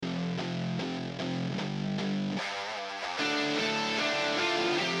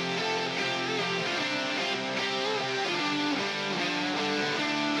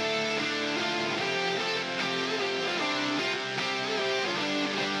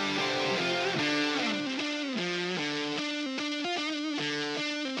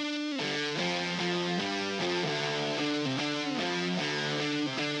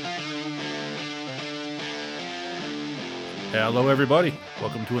Hello, everybody.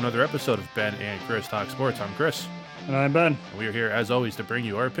 Welcome to another episode of Ben and Chris Talk Sports. I'm Chris. And I'm Ben. And we are here, as always, to bring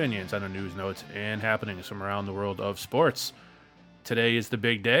you our opinions on the news, notes, and happenings from around the world of sports. Today is the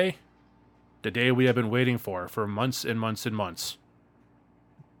big day. The day we have been waiting for months and months and months.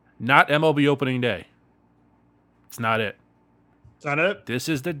 Not MLB opening day. It's not it. Is that it? This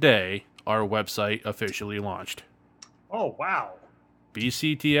is the day our website officially launched. Oh, wow.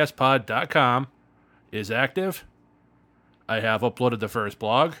 BCTSpod.com is active. I have uploaded the first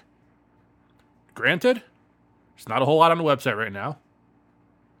blog. Granted, there's not a whole lot on the website right now.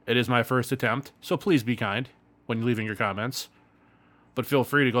 It is my first attempt, so please be kind when you're leaving your comments. But feel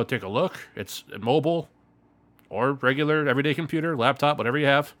free to go take a look. It's mobile or regular, everyday computer, laptop, whatever you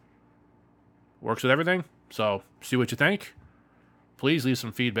have. Works with everything, so see what you think. Please leave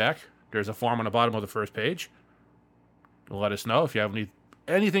some feedback. There's a form on the bottom of the first page. Let us know if you have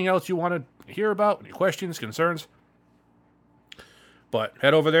anything else you want to hear about, any questions, concerns. But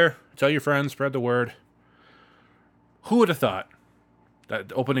head over there, tell your friends, spread the word. Who would have thought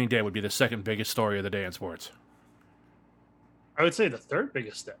that opening day would be the second biggest story of the day in sports? I would say the third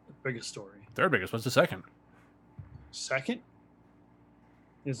biggest story. Third biggest. What's the second? Second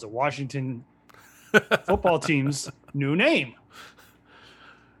is the Washington football team's new name.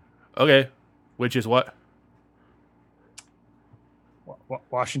 Okay, which is what?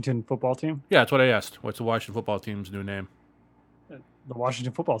 Washington football team? Yeah, that's what I asked. What's the Washington football team's new name? The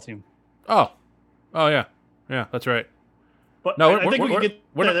Washington football team. Oh, yeah, that's right. But No, I think we can get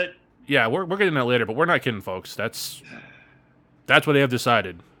we're to not, that. yeah, we're getting that later, but we're not kidding, folks. That's what they have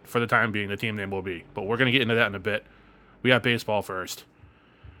decided for the time being. The team name will be, but we're gonna get into that in a bit. We got baseball first.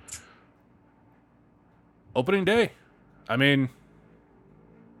 Opening day. I mean,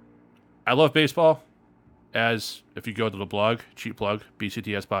 I love baseball. As if you go to the blog, cheap plug,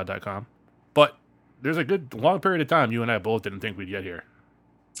 bctspod.com. But there's a good long period of time you and I both didn't think we'd get here.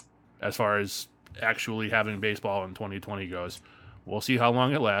 As far as actually having baseball in 2020 goes. We'll see how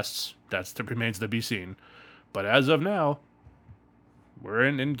long it lasts. That remains to be seen. But as of now, we're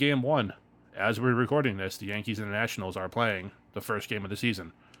in game one. As we're recording this, the Yankees and the Nationals are playing the first game of the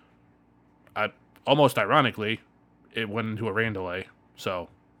season. Almost ironically, it went into a rain delay. So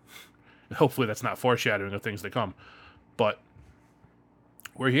hopefully that's not foreshadowing of things to come. But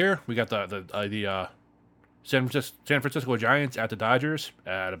we're here. We got the San Francisco Giants at the Dodgers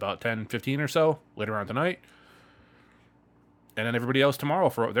at about 10:15 or so later on tonight. And then everybody else tomorrow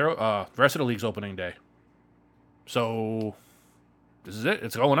for their rest of the league's opening day. So this is it.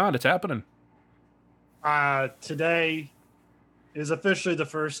 It's going on. It's happening. Today is officially the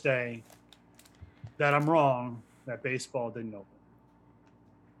first day that I'm wrong that baseball didn't open.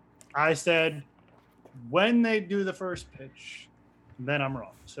 I said when they do the first pitch, then I'm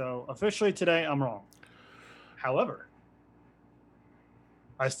wrong. So officially today, I'm wrong. However,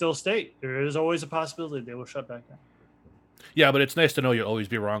 I still state there is always a possibility they will shut back down. Yeah, but it's nice to know you'll always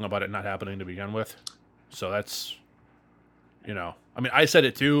be wrong about it not happening to begin with. So that's, I mean, I said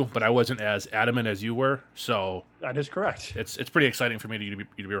it too, but I wasn't as adamant as you were. So that is correct. It's pretty exciting for me to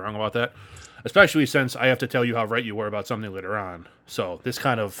be wrong about that, especially since I have to tell you how right you were about something later on. So this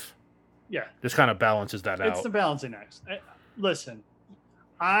kind of balances that out. It's the balancing act. Listen,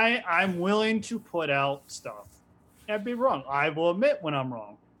 I'm willing to put out stuff and be wrong. I will admit when I'm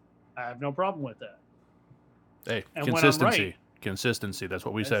wrong. I have no problem with that. Hey, and consistency. Right, consistency. That's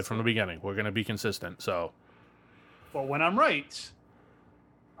what we said from the beginning. We're going to be consistent. So, but when I'm right,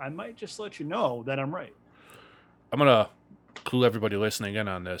 I might just let you know that I'm right. I'm going to clue everybody listening in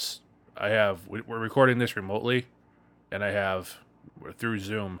on this. We're recording this remotely, and we're through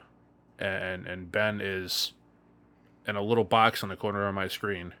Zoom, and Ben is in a little box on the corner of my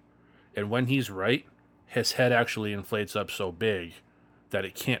screen. And when he's right, his head actually inflates up so big that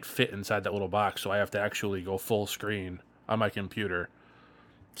it can't fit inside that little box. So I have to actually go full screen on my computer.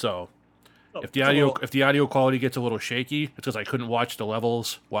 So if the audio quality gets a little shaky, it's because I couldn't watch the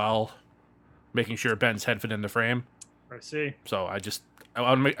levels while making sure Ben's head fit in the frame. I see. So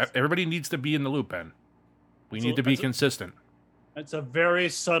everybody needs to be in the loop, Ben. We need to be consistent. It's a very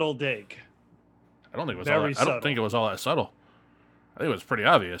subtle dig. I don't think it was all that subtle. I think it was pretty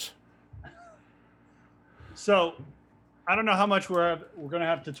obvious. So, I don't know how much we're going to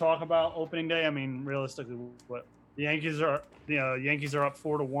have to talk about opening day. I mean, realistically, what the Yankees are up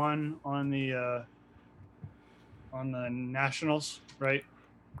 4-1 on the Nationals, right?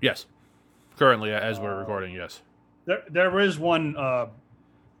 Yes. Currently, as we're recording, yes. There is one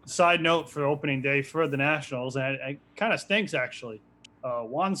side note for opening day for the Nationals, and it kind of stinks actually.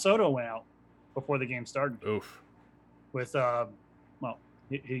 Juan Soto went out before the game started. Oof. With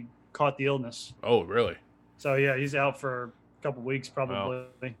he caught the illness. Oh, really? So yeah, he's out for couple weeks probably.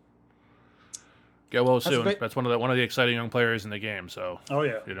 Get well soon. great. That's one of the exciting young players in the game. So Oh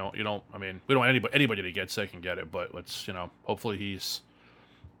yeah. you don't. I mean, we don't want anybody to get sick and get it, but let's hopefully he's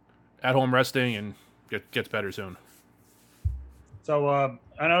at home resting and gets better soon. So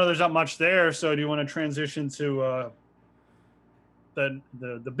I know there's not much there. So do you want to transition to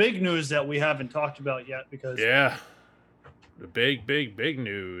the big news that we haven't talked about yet? Because yeah, the big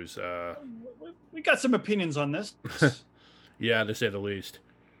news. We got some opinions on this. Yeah, to say the least.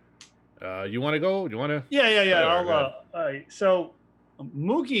 You want to go? You want to? Yeah. All right. So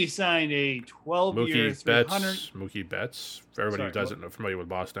Mookie signed a 12-year, Mookie Betts. For everybody who doesn't know, familiar with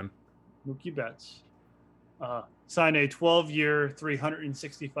Boston. Mookie Betts signed a 12-year,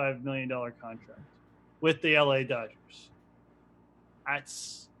 $365 million contract with the LA Dodgers.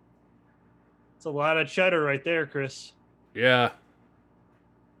 That's a lot of cheddar right there, Chris. Yeah,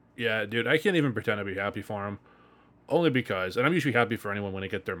 dude, I can't even pretend to be happy for him. Only because, and I'm usually happy for anyone when they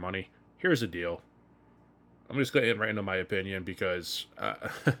get their money. Here's the deal. I'm just going to get right into my opinion because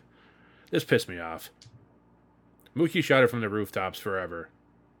this pissed me off. Mookie shouted from the rooftops forever.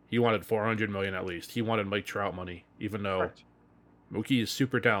 He wanted $400 million at least. He wanted Mike Trout money, even though Correct. Mookie is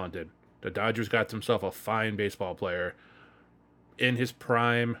super talented. The Dodgers got himself a fine baseball player in his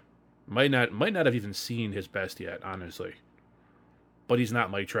prime. Might not have even seen his best yet, honestly. But he's not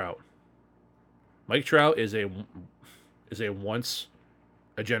Mike Trout. Mike Trout is a once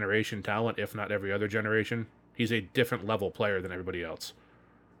a generation talent, if not every other generation. He's a different level player than everybody else.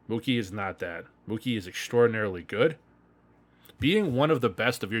 Mookie is not that. Mookie is extraordinarily good. Being one of the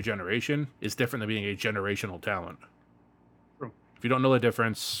best of your generation is different than being a generational talent. True. If you don't know the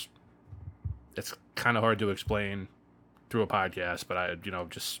difference, it's kind of hard to explain through a podcast, but I'm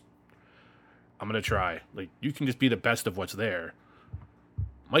going to try. Like, you can just be the best of what's there.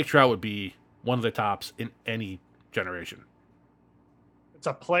 Mike Trout would be one of the tops in any generation. It's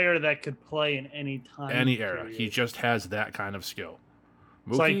a player that could play in any time. Any era. Period. He just has that kind of skill.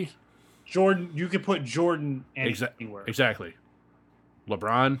 It's Mookie, like Jordan, you could put Jordan anywhere. Exactly.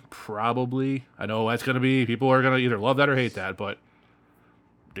 LeBron, probably. I know that's going to be, people are going to either love that or hate that, but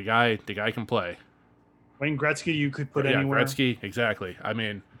the guy can play. Wayne Gretzky, you could put anywhere. Yeah, Gretzky, exactly. I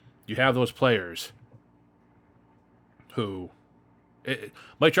mean, you have those players who...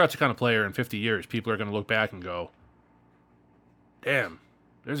 Mike Trout's the kind of player in 50 years, people are going to look back and go, damn,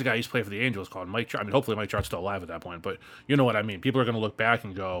 there's a guy who used to play for the Angels called Mike Trout. I mean, hopefully Mike Trout's still alive at that point, but you know what I mean. People are going to look back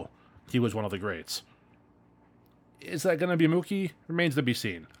and go, he was one of the greats. Is that going to be Mookie? Remains to be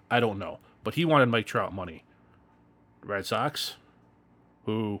seen. I don't know. But he wanted Mike Trout money. The Red Sox,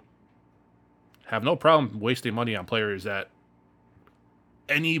 who have no problem wasting money on players that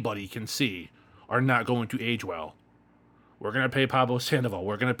anybody can see are not going to age well. We're going to pay Pablo Sandoval.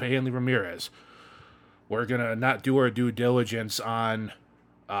 We're going to pay Hanley Ramirez. We're going to not do our due diligence on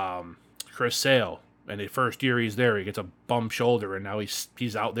Chris Sale. And the first year he's there, he gets a bum shoulder, and now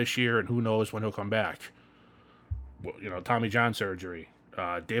he's out this year, and who knows when he'll come back. Tommy John surgery.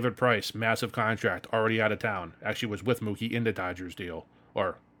 David Price, massive contract, already out of town. Actually was with Mookie in the Dodgers deal.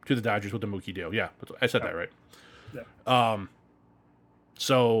 Or to the Dodgers with the Mookie deal. Yeah, I said that right. Yeah.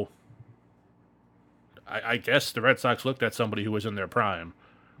 So I guess the Red Sox looked at somebody who was in their prime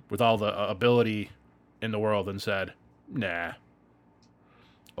with all the ability in the world and said, nah.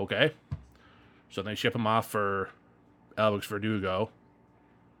 Okay. So they ship him off for Alex Verdugo.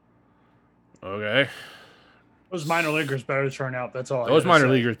 Okay. Those minor leaguers better turn out. That's all. Those minor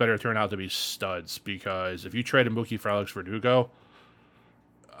leaguers better turn out to be studs, because if you trade a Mookie for Alex Verdugo,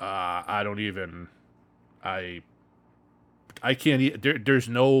 I can't. There's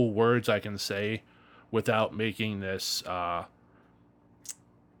no words I can say without making this a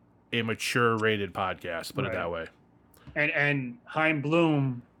mature rated podcast. Put it that way. And Chaim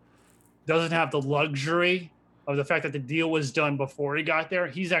Bloom doesn't have the luxury of the fact that the deal was done before he got there.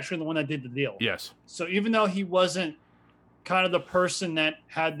 He's actually the one that did the deal. Yes. So even though he wasn't kind of the person that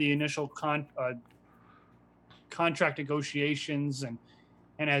had the initial contract negotiations and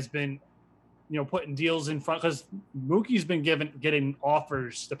has been, putting deals in front, because Mookie's been getting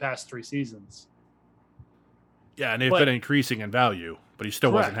offers the past 3 seasons. Yeah, and they've been increasing in value, but he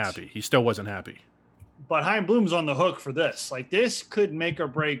still wasn't happy. But Chaim Bloom's on the hook for this. Like, this could make or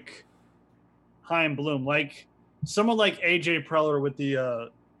break Chaim Bloom. Like someone like AJ Preller with the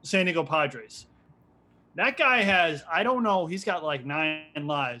San Diego Padres. That guy has, I don't know, he's got like 9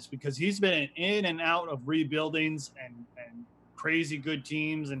 lives, because he's been in and out of rebuildings and crazy good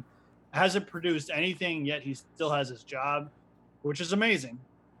teams and hasn't produced anything yet. He still has his job, which is amazing.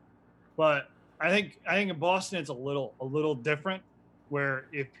 But I think in Boston it's a little different, where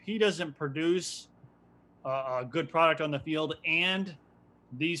if he doesn't produce a good product on the field, and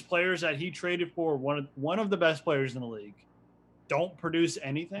these players that he traded for, one of the best players in the league, don't produce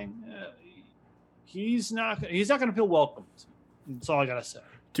anything, he's not going to feel welcomed. That's all I got to say.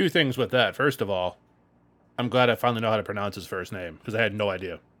 Two things with that. First of all, I'm glad I finally know how to pronounce his first name because I had no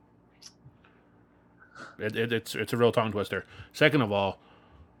idea. It's a real tongue twister. Second of all,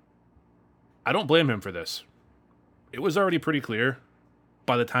 I don't blame him for this. It was already pretty clear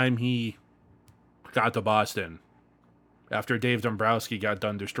by the time he got to Boston, after Dave Dombrowski got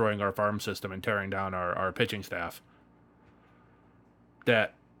done destroying our farm system and tearing down our pitching staff,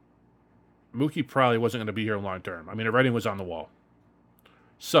 that Mookie probably wasn't going to be here long term. I mean, the writing was on the wall.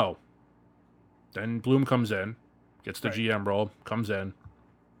 So, then Bloom comes in, gets the GM role, comes in.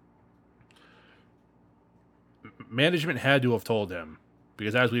 Management had to have told him,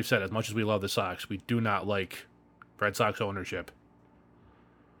 because as we've said, as much as we love the Sox, we do not like Red Sox ownership.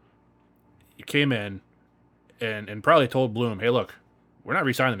 He came in and probably told Bloom, hey, look, we're not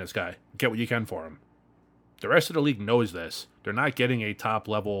re-signing this guy. Get what you can for him. The rest of the league knows this. They're not getting a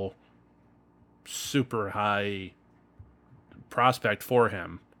top-level, super high prospect for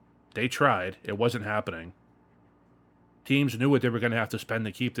him. They tried. It wasn't happening. Teams knew what they were going to have to spend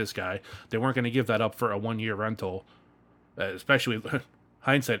to keep this guy. They weren't going to give that up for a one-year rental, especially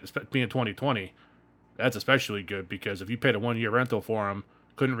hindsight being 2020. That's especially good because if you paid a one-year rental for him,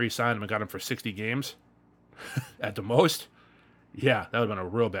 couldn't re-sign him and got him for 60 games at the most, yeah, that would have been a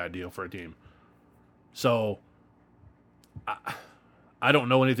real bad deal for a team. So, I don't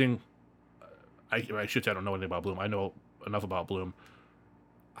know anything. I should say I don't know anything about Bloom. I know enough about Bloom.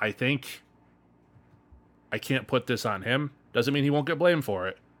 I think I can't put this on him. Doesn't mean he won't get blamed for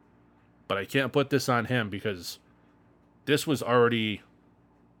it. But I can't put this on him because this was already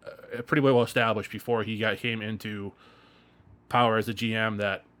pretty well established before he came into power as a GM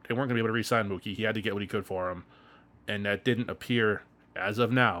that they weren't going to be able to re-sign Mookie. He had to get what he could for him. And that didn't appear, as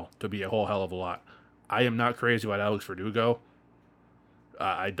of now, to be a whole hell of a lot. I am not crazy about Alex Verdugo.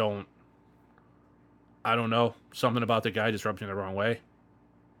 I don't know. Something about the guy just rubs me the wrong way.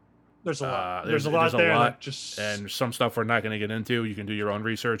 There's a lot. There's a lot there. And some stuff we're not going to get into. You can do your own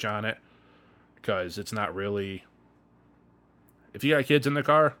research on it because it's not really. If you got kids in the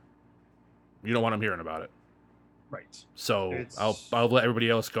car, you don't want them hearing about it. Right. So I'll let everybody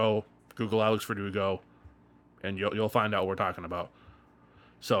else go. Google Alex Verdugo, and you'll find out what we're talking about.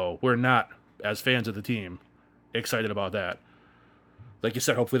 So we're not, as fans of the team, excited about that. Like you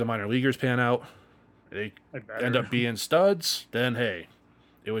said, hopefully the minor leaguers pan out. They end up being studs. Then hey,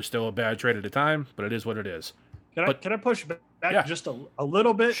 it was still a bad trade at the time, but it is what it is. Can I push back just a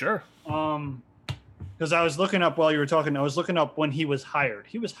little bit? Sure. Because I was looking up while you were talking. I was looking up when he was hired.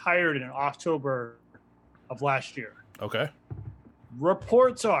 He was hired in October of last year. Okay.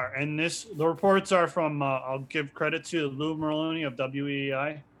 Reports are, the reports are from, I'll give credit to Lou Merloni of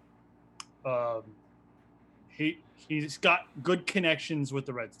WEI. He's got good connections with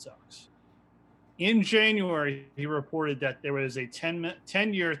the Red Sox. In January, he reported that there was a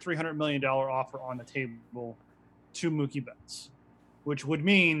 10-year, $300 million offer on the table to Mookie Betts, which would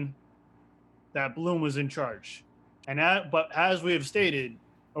mean that Bloom was in charge. But as we have stated,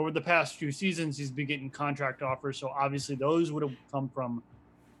 over the past few seasons, he's been getting contract offers, so obviously those would have come from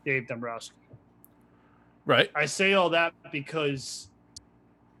Dave Dombrowski. Right. I say all that because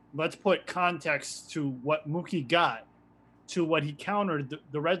let's put context to what Mookie got to what he countered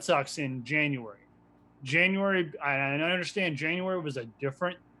the Red Sox in January. I understand January was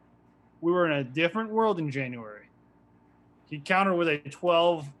we were in a different world in January. He countered with a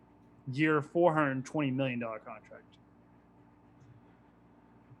 12-year, $420 million contract.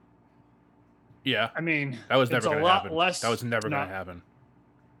 Yeah. I mean, that was never going to happen. That was never going to happen.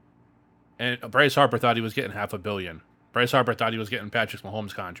 And Bryce Harper thought he was getting $500 million. Bryce Harper thought he was getting Patrick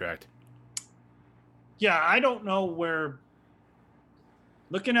Mahomes' contract. Yeah, I don't know where.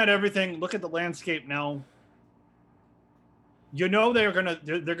 Looking at everything, look at the landscape now. You know they're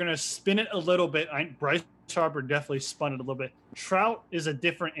gonna spin it a little bit. Bryce Harper definitely spun it a little bit. Trout is a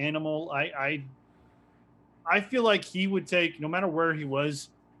different animal. I feel like he would take, no matter where he was,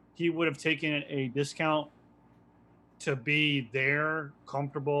 he would have taken a discount to be there,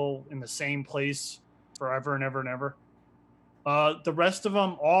 comfortable in the same place forever and ever and ever. All the rest of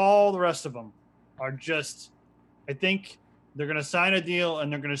them are just, I think they're going to sign a deal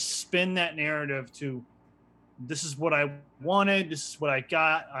and they're going to spin that narrative to, this is what I wanted, this is what I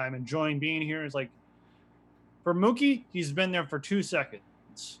got, I'm enjoying being here. It's like, for Mookie, he's been there for 2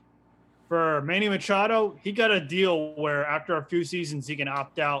 seconds. For Manny Machado, he got a deal where after a few seasons he can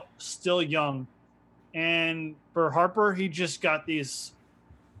opt out, still young. And for Harper, he just got he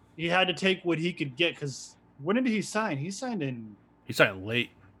he had to take what he could get because when did he sign? He signed in late.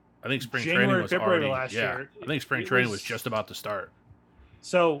 I think spring January, training was February already last year. I think spring training was just about to start.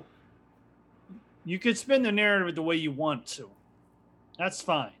 So you could spin the narrative the way you want to. That's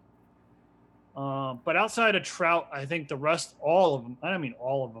fine. But outside of Trout, I think the rest, all of them, I don't mean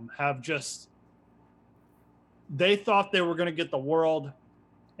all of them, have just they thought they were going to get the world,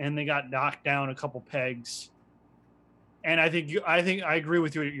 and they got knocked down a couple pegs. And I think I agree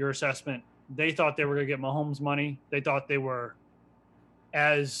with your assessment. They thought they were going to get Mahomes money. They thought they were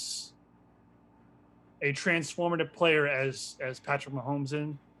as a transformative player as Patrick Mahomes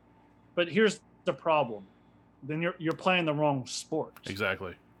in. But here's the problem: then you're playing the wrong sport.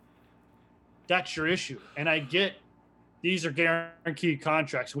 Exactly. That's your issue. And I get these are guaranteed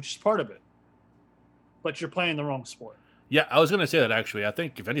contracts, which is part of it. But you're playing the wrong sport. Yeah, I was going to say that actually. I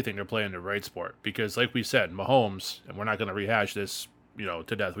think if anything, they're playing the right sport because, like we said, Mahomes, and we're not going to rehash this, to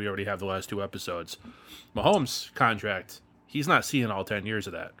death. We already have the last 2 episodes. Mahomes' contract, he's not seeing all 10 years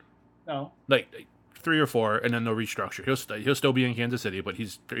of that. No, like 3 or 4, and then they'll restructure. He'll still be in Kansas City, but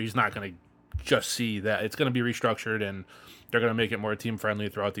he's not going to just see that. It's going to be restructured, and they're going to make it more team friendly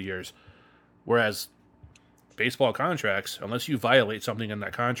throughout the years. Whereas baseball contracts, unless you violate something in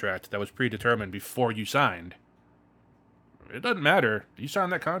that contract that was predetermined before you signed, it doesn't matter. You sign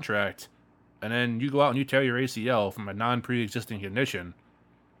that contract, and then you go out and you tear your ACL from a non-pre-existing condition,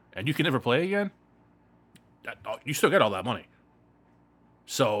 and you can never play again, you still get all that money.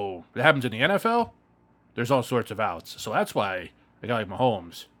 So it happens in the NFL, there's all sorts of outs. So that's why a guy like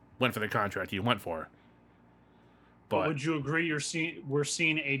Mahomes went for the contract he went for. But would you agree we're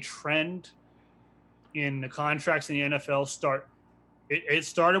seeing a trend in the contracts in the NFL start? It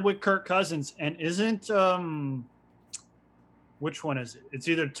started with Kirk Cousins, and isn't which one is it? It's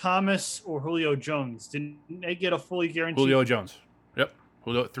either Thomas or Julio Jones. Didn't they get a fully guaranteed? Julio Jones. Yep.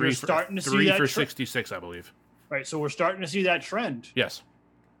 Julio, three for 66, I believe. Right. So we're starting to see that trend. Yes.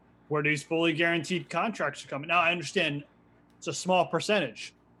 Where these fully guaranteed contracts are coming. Now, I understand it's a small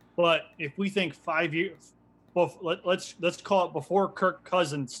percentage, but if we think 5 years, well, let's call it before Kirk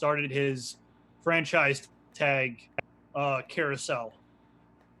Cousins started his franchise tag carousel,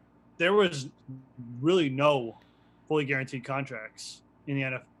 there was really no fully guaranteed contracts in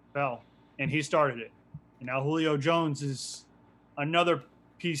the NFL, and he started it. And now Julio Jones is another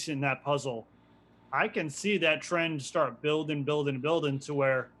piece in that puzzle. I can see that trend start building to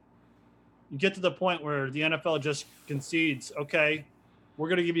where you get to the point where the NFL just concedes, okay, we're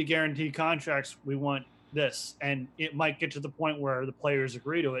going to give you guaranteed contracts. We want this. And it might get to the point where the players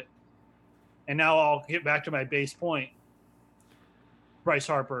agree to it. And now I'll get back to my base point. Bryce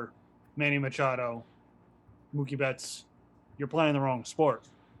Harper, Manny Machado, Mookie Betts, you're playing the wrong sport.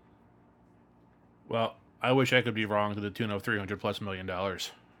 Well, I wish I could be wrong to the tune of $300+ million.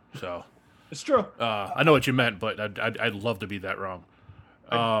 So it's true. I know what you meant, but I'd love to be that wrong.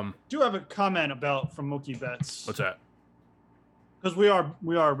 I do have a comment from Mookie Betts. What's that? Because we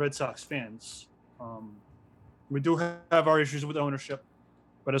are Red Sox fans. We do have our issues with ownership,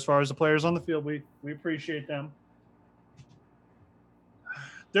 but as far as the players on the field, we appreciate them.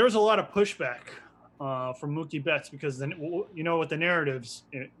 There was a lot of pushback from Mookie Betts because then what the narratives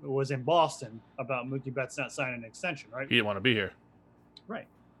it was in Boston about Mookie Betts not signing an extension, right? He didn't want to be here, right?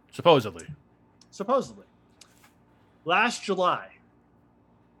 Supposedly. Last July.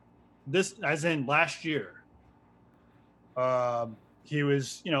 This, as in last year, he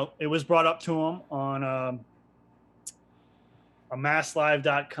was, it was brought up to him on a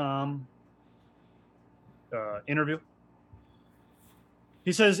masslive.com interview.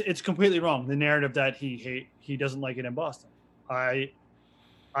 He says it's completely wrong, the narrative that he doesn't like it in Boston.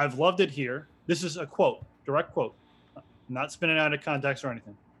 I've loved it here. This is a quote, direct quote, I'm not spinning out of context or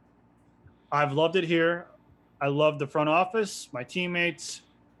anything. I've loved it here. I love the front office, my teammates,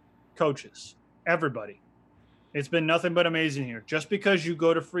 coaches, everybody. It's been nothing but amazing here. Just because you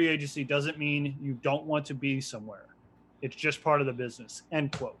go to free agency doesn't mean you don't want to be somewhere. It's just part of the business.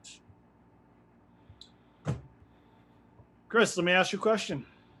 End quote. Chris, let me ask you a question.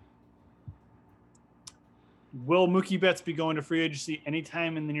 Will Mookie Betts be going to free agency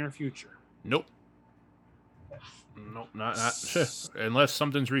anytime in the near future? Nope. Nope, not unless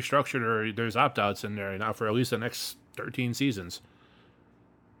something's restructured or there's opt-outs in there, not for at least the next 13 seasons.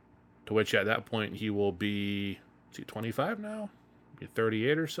 To which at that point he will be, is he 25 now? Be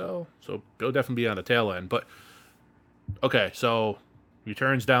 38 or so. So he'll definitely be on the tail end. But okay, so he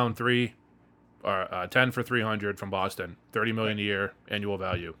turns down 10 for $300 from Boston, $30 million a year annual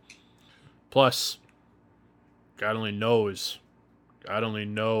value. Plus, God only knows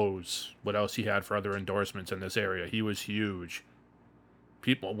what else he had for other endorsements in this area. He was huge.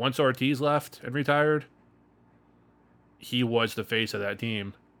 people, once Ortiz left and retired, he was the face of that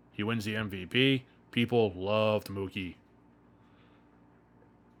team. He wins the MVP. People loved Mookie.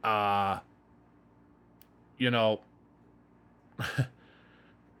 You know,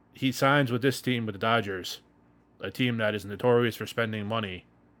 he signs with this team with the Dodgers, a team that is notorious for spending money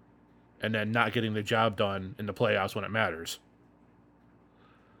and then not getting the job done in the playoffs when it matters.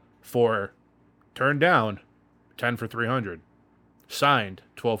 Turned down 10 for 300, signed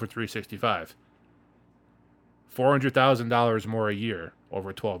 12 for 365. $400,000 more a year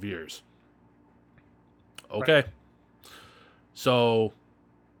over 12 years. Okay. Right. So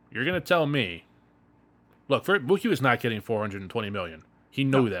you're going to tell me, look, Mookie was not getting $420 million. He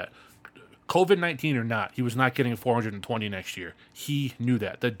knew that. COVID-19 or not, he was not getting $420 next year. He knew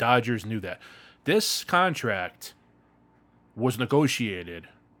that. The Dodgers knew that. This contract was negotiated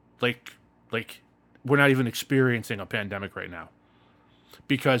like we're not even experiencing a pandemic right now.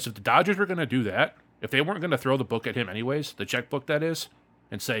 Because if the Dodgers were going to do that, if they weren't going to throw the book at him anyways, the checkbook that is,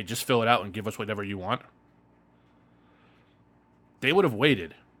 and say, just fill it out and give us whatever you want, they would have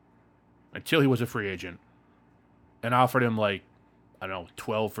waited until he was a free agent and offered him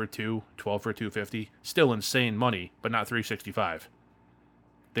 12 for 250. Still insane money, but not 365.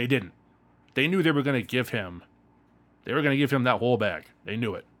 They didn't. They knew they were going to give him that whole bag. They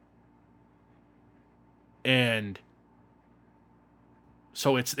knew it. And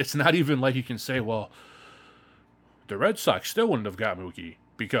so it's not even like you can say, well, the Red Sox still wouldn't have got Mookie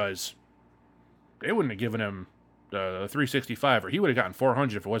because they wouldn't have given him the 365, or he would have gotten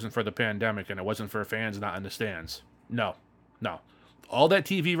 400 if it wasn't for the pandemic and it wasn't for fans not in the stands. No. All that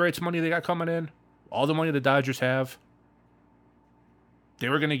TV rights money they got coming in, all the money the Dodgers have, they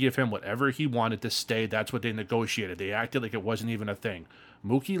were going to give him whatever he wanted to stay. That's what they negotiated. They acted like it wasn't even a thing.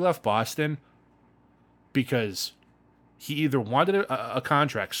 Mookie left Boston because he either wanted a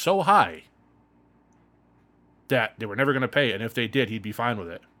contract so high that they were never going to pay, and if they did, he'd be fine with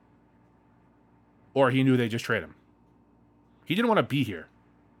it. Or he knew they'd just trade him. He didn't want to be here.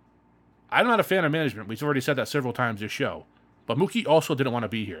 I'm not a fan of management. We've already said that several times this show. But Mookie also didn't want to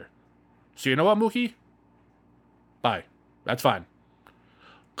be here. So you know what, Mookie? Bye. That's fine.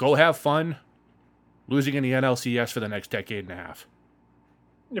 Go have fun losing in the NLCS for the next decade and a half.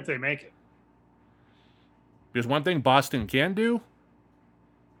 If they make it. Because one thing Boston can do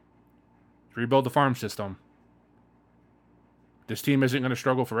is rebuild the farm system. This team isn't going to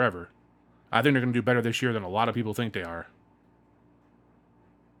struggle forever. I think they're going to do better this year than a lot of people think they are.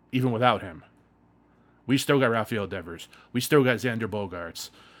 Even without him. We still got Rafael Devers. We still got Xander Bogaerts.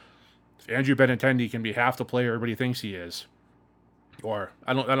 If Andrew Benintendi can be half the player everybody thinks he is, or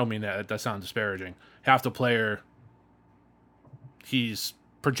I don't mean that. That sounds disparaging. Half the player he's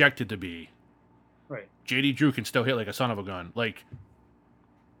projected to be. Right. JD Drew can still hit like a son of a gun. Like,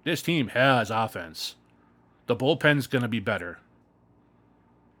 this team has offense. The bullpen's going to be better.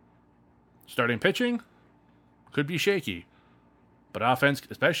 Starting pitching could be shaky. But offense,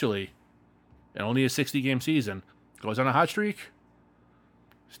 especially in only a 60-game season, goes on a hot streak,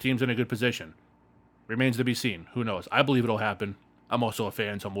 this team's in a good position. Remains to be seen. Who knows? I believe it'll happen. I'm also a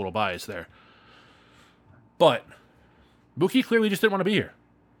fan, so I'm a little biased there. But Mookie clearly just didn't want to be here.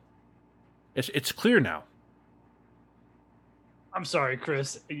 It's clear now. I'm sorry,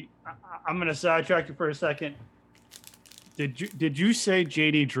 Chris. I'm going to sidetrack you for a second. Did you say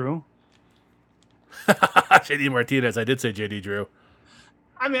JD Drew? JD Martinez. I did say JD Drew.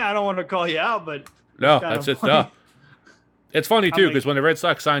 I mean, I don't want to call you out, but no, that's it. No. It's funny too because when the Red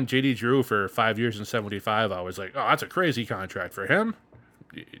Sox signed JD Drew for 5 years and $75, I was like, "Oh, that's a crazy contract for him."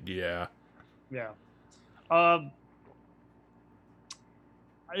 Yeah.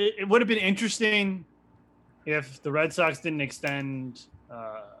 It would have been interesting if the Red Sox didn't extend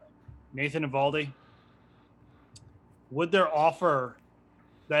Nathan Eovaldi. Would their offer,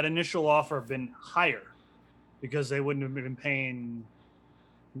 that initial offer, have been higher because they wouldn't have been paying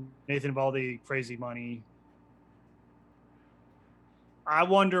Nathan Eovaldi crazy money? I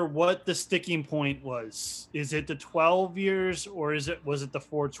wonder what the sticking point was. Is it the 12 years or was it the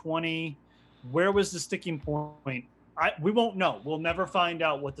 420? Where was the sticking point? We won't know. We'll never find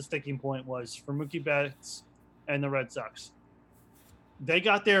out what the sticking point was for Mookie Betts and the Red Sox. They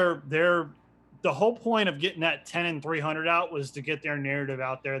got the whole point of getting that 10 and 300 out was to get their narrative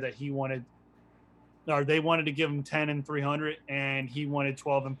out there that they wanted to give him 10 and 300 and he wanted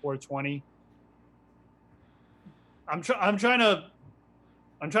 12 and 420. I'm trying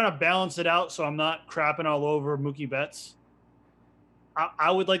to balance it out so I'm not crapping all over Mookie Betts.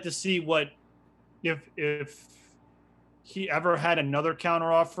 I would like to see what if he ever had another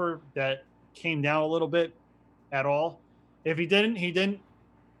counteroffer that came down a little bit at all. If he didn't, he didn't.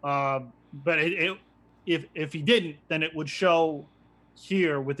 But if he didn't, then it would show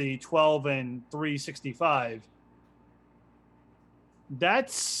here with the 12 and 365.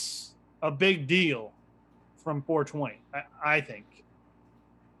 That's a big deal from 420, I think.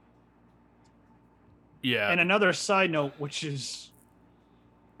 Yeah. And another side note, which is,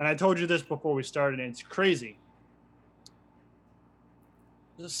 and I told you this before we started, and it's crazy.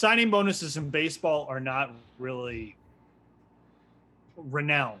 The signing bonuses in baseball are not really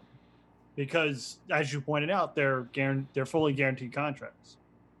renowned because, as you pointed out, they're fully guaranteed contracts.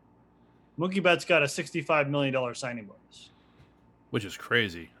 Mookie Betts got a $65 million signing bonus, which is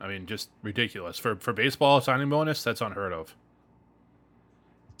crazy. I mean, just ridiculous for baseball signing bonus. That's unheard of.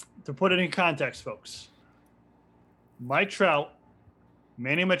 To put it in context, folks, Mike Trout,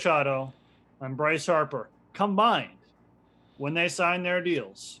 Manny Machado, and Bryce Harper combined, when they signed their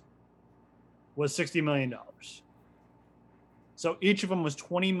deals, was $60 million. So each of them was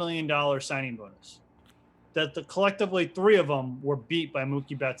 $20 million signing bonus. That collectively 3 of them were beat by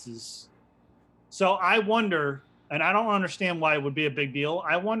Mookie Betts's. So I wonder, and I don't understand why it would be a big deal.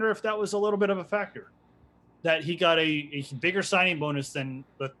 I wonder if that was a little bit of a factor, that he got a bigger signing bonus than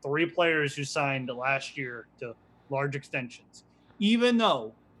the 3 players who signed last year to large extensions, even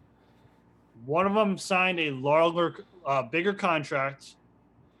though one of them signed a bigger contract.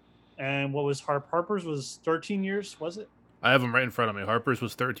 And what was Harper's was 13 years, was it? I have him right in front of me. Harper's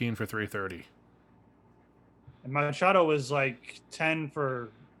was 13 for 330. And Machado was like 10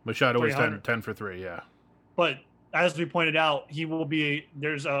 for. Machado was 10 for 3, yeah. But as we pointed out, he will be,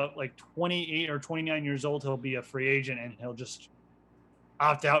 there's like 28 or 29 years old. He'll be a free agent and he'll just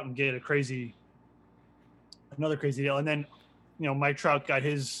opt out and get another crazy deal. And then, Mike Trout got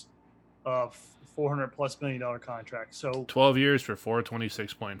his $400+ million contract. So 12 years for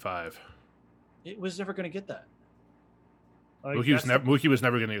 426.5. It was never going to get that. Like, Mookie was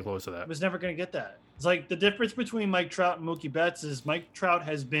never going to get close to that. Was never going to get that. It's like the difference between Mike Trout and Mookie Betts is Mike Trout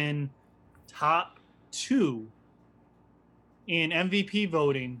has been top 2 in MVP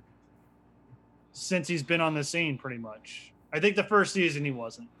voting since he's been on the scene, pretty much. I think the first season he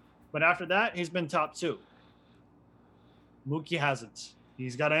wasn't, but after that he's been top 2. Mookie hasn't.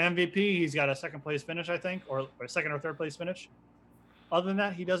 He's got an MVP. He's got a second place finish, I think, or a second or third place finish. Other than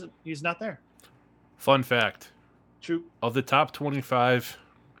that, he's not there. Fun fact. True. Of the top 25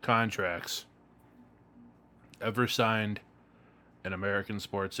 contracts ever signed in American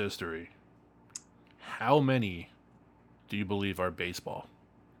sports history, how many do you believe are baseball?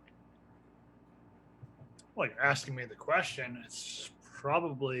 Well, you're asking me the question. It's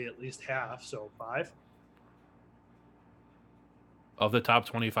probably at least half, so 5. Of the top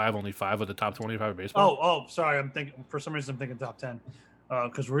 25, only 5 of the top 25 are baseball? Oh, sorry. For some reason, I'm thinking top 10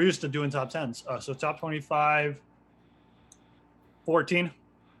 because we're used to doing top 10s. So top 25, 14.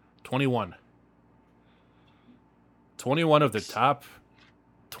 21. 21 of the top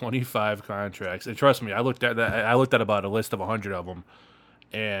 25 contracts. And trust me, I looked at that. I looked at about a list of 100 of them,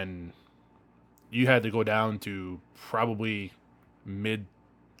 and you had to go down to probably mid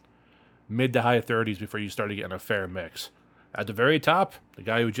to high 30s before you started getting a fair mix. At the very top, the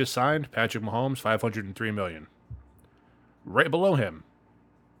guy who just signed, Patrick Mahomes, $503 million. Right below him,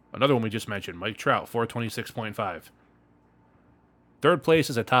 another one we just mentioned, Mike Trout, $426.5. Third place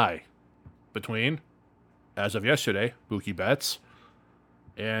is a tie between, as of yesterday, Mookie Betts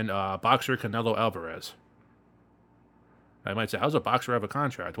and boxer Canelo Alvarez. I might say, how's a boxer have a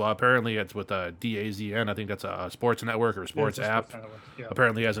contract? Well, apparently it's with DAZN. I think that's a sports network or sports app. Yeah.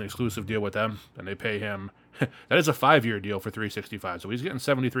 Apparently he has an exclusive deal with them, and they pay him. That is a 5-year deal for $365, so he's getting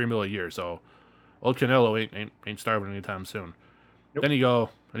 $73 million a year. So old Canelo ain't starving anytime soon. Nope. Then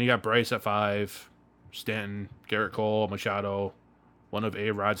you got Bryce at 5, Stanton, Garrett Cole, Machado, one of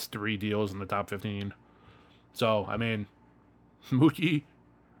A-Rod's 3 deals in the top 15. So I mean,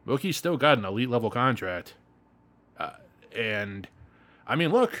 Mookie's still got an elite level contract. And, I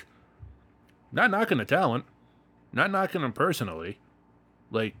mean, look, not knocking the talent, not knocking him personally.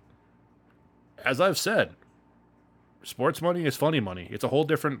 Like, as I've said, sports money is funny money. It's a whole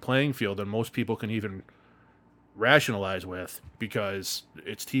different playing field than most people can even rationalize with, because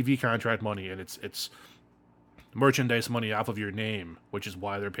it's TV contract money and it's merchandise money off of your name, which is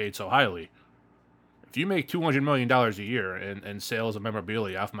why they're paid so highly. If you make $200 million a year in sales of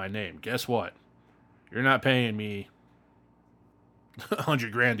memorabilia off my name, guess what? You're not paying me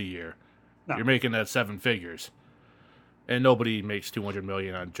 $100,000 a year. No. You're making that 7 figures, and nobody makes $200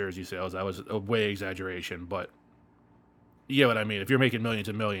 million on jersey sales. That was a way exaggeration, but you get what I mean. If you're making millions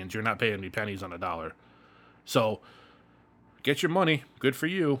and millions, you're not paying me pennies on a dollar. So get your money. Good for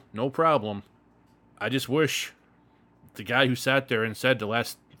you. No problem. I just wish the guy who sat there and said the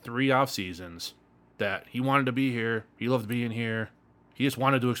last 3 off seasons that he wanted to be here. He loved being here. He just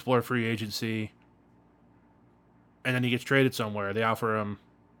wanted to explore free agency. And then he gets traded somewhere. They offer him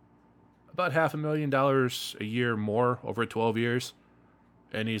about $500,000 a year more over 12 years.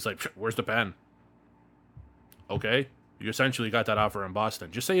 And he's like, where's the pen? Okay. You essentially got that offer in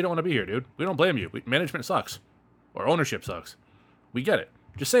Boston. Just say you don't want to be here, dude. We don't blame you. Management sucks. Or ownership sucks. We get it.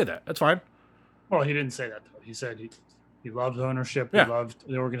 Just say that. That's fine. Well, he didn't say that, though. He said he loved ownership. Yeah. He loved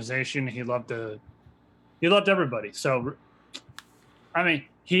the organization. He loved everybody. So, I mean,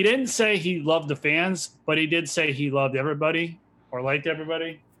 he didn't say he loved the fans, but he did say he loved everybody or liked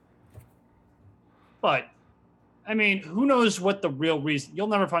everybody. But, I mean, who knows what the real reason? You'll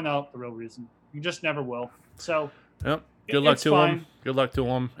never find out the real reason. You just never will. So, yep. Good luck to him. Good luck to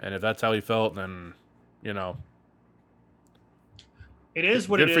him. And if that's how he felt, then, you know. It is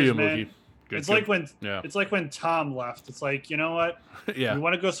what it is, you, man. Mookie. It's like when Tom left. It's like, you know what? Yeah. You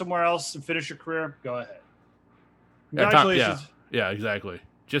want to go somewhere else and finish your career? Go ahead. Congratulations. Yeah, exactly.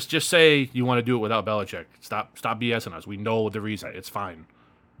 Just say you want to do it without Belichick. Stop BSing us. We know the reason. It's fine.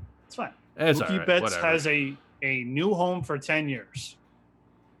 It's fine. It's Mookie right. Betts Whatever. has a new home for 10 years.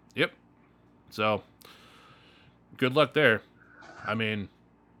 Yep. So, good luck there. I mean,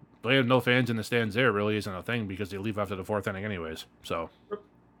 playing no fans in the stands there really isn't a thing because they leave after the 4th inning anyways. So.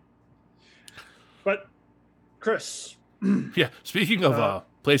 But, Chris. Yeah, speaking of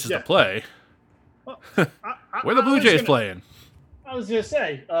places to play, Well, where the Blue Jays playing? I was going to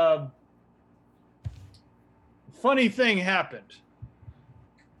say, funny thing happened.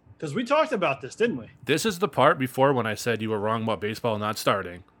 Because we talked about this, didn't we? This is the part before when I said you were wrong about baseball not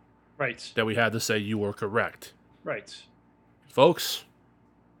starting. Right. That we had to say you were correct. Right. Folks,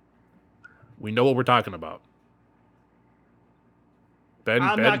 we know what we're talking about.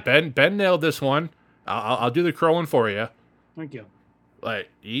 Ben nailed this one. I'll do the crowing for you. Thank you. Like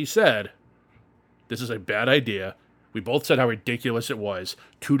he said, this is a bad idea. We both said how ridiculous it was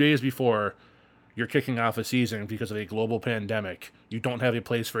 2 days before you're kicking off a season because of a global pandemic. You don't have a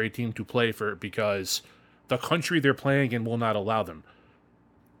place for a team to play for because the country they're playing in will not allow them.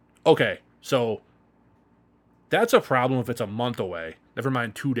 Okay, so that's a problem if it's a month away. Never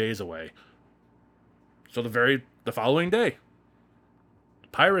mind 2 days away. So the following day,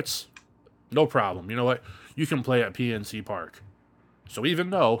 Pirates, no problem. You know what? You can play at PNC Park. So even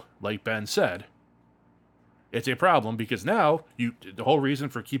though, like Ben said, it's a problem because now the whole reason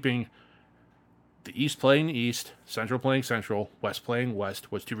for keeping the East playing East, Central playing Central, West playing West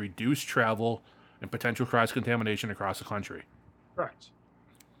was to reduce travel and potential cross-contamination across the country. Correct.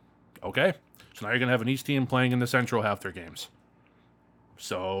 Okay? So now you're going to have an East team playing in the Central half their games.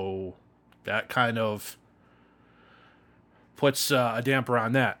 So that kind of puts a damper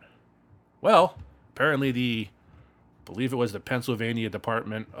on that. Well, apparently believe it was the Pennsylvania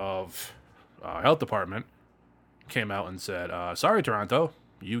Department of Health Department came out and said, sorry, Toronto,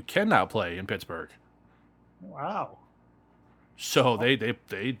 you cannot play in Pittsburgh. Wow. So they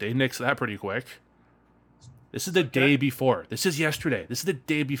nixed that pretty quick. This is the day before. This is yesterday. This is the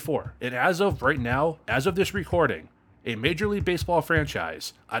day before. And as of right now, as of this recording, a Major League Baseball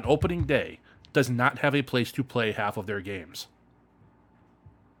franchise on opening day does not have a place to play half of their games.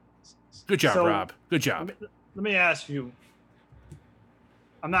 Good job, Rob. Good job. Let me ask you.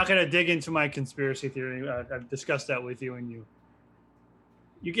 I'm not going to dig into my conspiracy theory. I've discussed that with you, and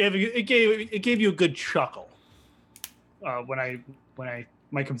it gave you a good chuckle when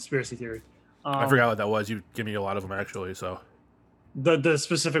my conspiracy theory. I forgot what that was. You give me a lot of them actually. So the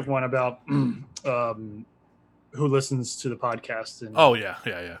specific one about who listens to the podcast and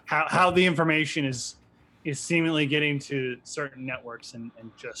how the information is seemingly getting to certain networks and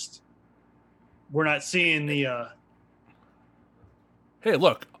just we're not seeing the. Hey,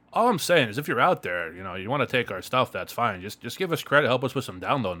 look. All I'm saying is, if you're out there, you want to take our stuff, that's fine. Just give us credit, help us with some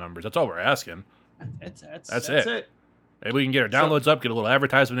download numbers. That's all we're asking. That's it. Maybe we can get our downloads up, get a little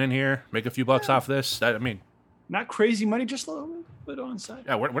advertisement in here, make a few bucks off this. Not crazy money, just a little bit on the side.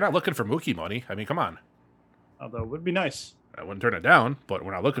 Yeah, we're not looking for Mookie money. I mean, come on. Although it would be nice. I wouldn't turn it down, but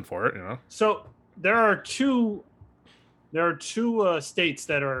we're not looking for it, So there are two states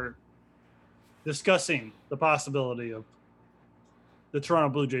that are discussing the possibility of the Toronto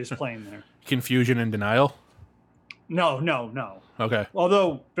Blue Jays playing there. Confusion and denial? No. Okay.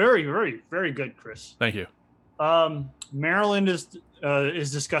 Although very, very, very good, Chris. Thank you. Maryland is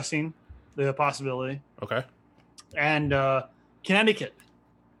discussing the possibility. Okay. And Connecticut.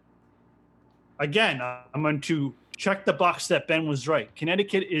 Again, I'm going to check the box that Ben was right.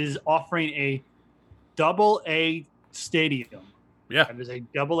 Connecticut is offering a AA stadium. Yeah. It is a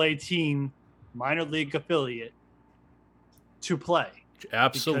AA team, minor league affiliate, to play. Which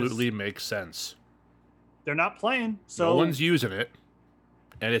absolutely makes sense. They're not playing, so no one's using it,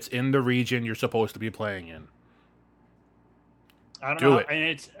 and it's in the region you're supposed to be playing in. I don't Do know, it. and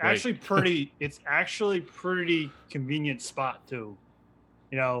it's actually pretty. It's actually pretty convenient spot too.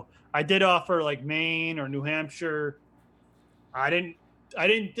 You know, I did offer like Maine or New Hampshire. I didn't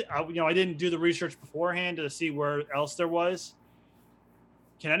do the research beforehand to see where else there was.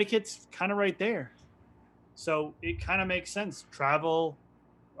 Connecticut's kind of right there, so it kind of makes sense. Travel,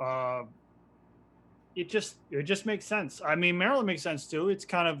 it just makes sense. I mean, Maryland makes sense too. It's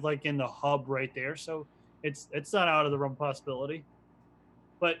kind of like in the hub right there, so it's not out of the realm of possibility.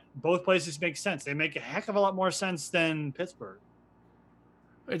 But both places make sense. They make a heck of a lot more sense than Pittsburgh.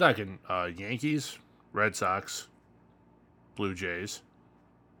 You're talking Yankees, Red Sox, Blue Jays,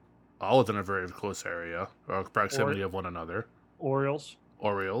 all within a very close area or proximity of one another. Orioles.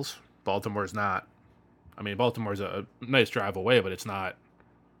 Baltimore's not. I mean, Baltimore's a nice drive away, but it's not,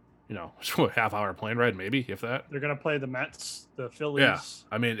 half-hour plane ride, maybe, if that. They're going to play the Mets, the Phillies. Yeah,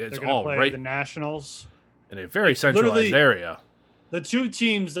 I mean, it's all play right. The Nationals. In a very centralized area. The two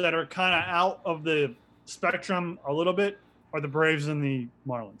teams that are kind of out of the spectrum a little bit are the Braves and the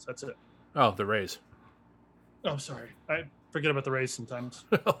Marlins. That's it. Oh, the Rays. Oh, sorry. I forget about the Rays sometimes.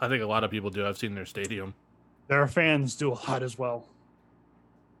 I think a lot of people do. I've seen their stadium. Their fans do a lot as well.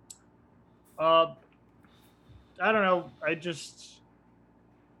 I don't know.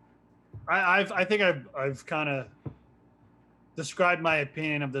 I think I've kind of described my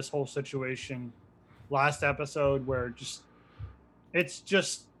opinion of this whole situation last episode, where it's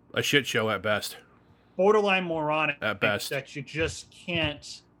just a shit show at best. Borderline moronic at best. That you just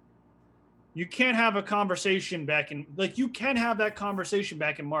can't. You can't have a conversation you can have that conversation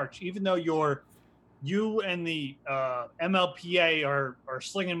back in March, even though you and the MLPA are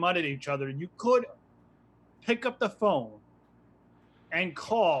slinging mud at each other. You could pick up the phone and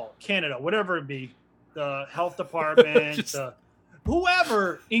call Canada, whatever it be, the health department,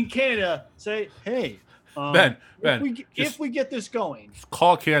 whoever in Canada, say, hey, Ben, if we get this going,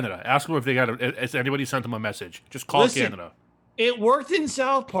 call Canada. Ask them if they has anybody sent them a message. Just call Canada. It worked in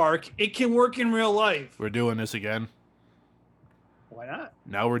South Park. It can work in real life. We're doing this again. Why not?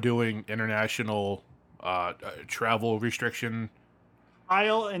 Now we're doing international travel restriction.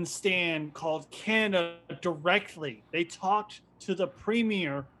 Kyle and Stan called Canada directly. They talked to the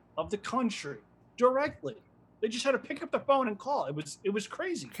premier of the country directly. They just had to pick up the phone and call. It was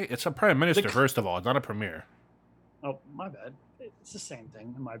crazy. Okay, it's a prime minister, first of all. It's not a premier. Oh, my bad. It's the same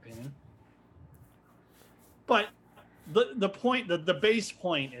thing, in my opinion. But the point, the base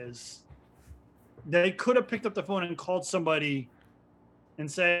point is, they could have picked up the phone and called somebody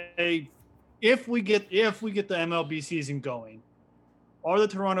and say, if we get the MLB season going, are the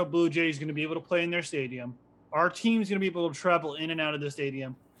Toronto Blue Jays going to be able to play in their stadium? Our team's going to be able to travel in and out of the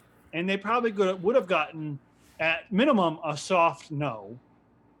stadium? And they probably would have gotten, at minimum, a soft no.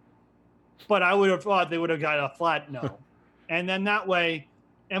 But I would have thought they would have got a flat no. And then that way,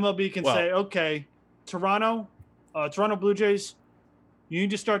 MLB can say, okay, Toronto Blue Jays, you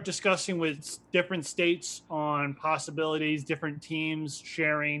need to start discussing with different states on possibilities, different teams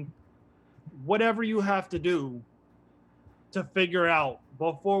sharing, whatever you have to do to figure out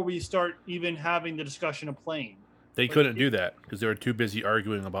before we start even having the discussion of playing. They couldn't do that because they were too busy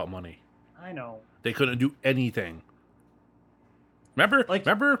arguing about money. I know. They couldn't do anything. Remember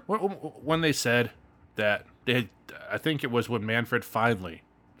when they said that they had, I think it was when Manfred finally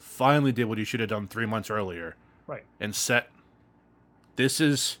did what he should have done 3 months earlier. Right. And this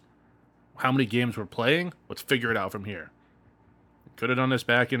is how many games we're playing. Let's figure it out from here. Could have done this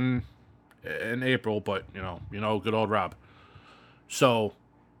back in April, but good old Rob. So,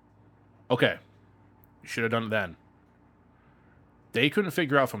 okay. You should have done it then. They couldn't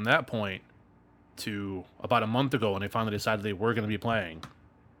figure out from that point to about a month ago when they finally decided they were going to be playing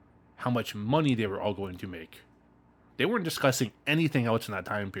how much money they were all going to make. They weren't discussing anything else in that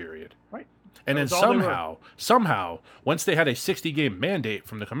time period. Right. And then somehow, once they had a 60-game mandate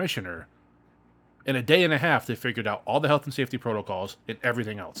from the commissioner, in a day and a half, they figured out all the health and safety protocols and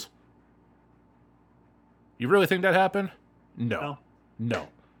everything else. You really think that happened? No.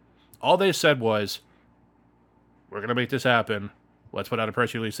 All they said was, we're going to make this happen. Let's put out a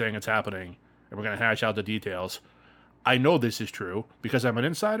press release saying it's happening, and we're going to hash out the details. I know this is true because I'm an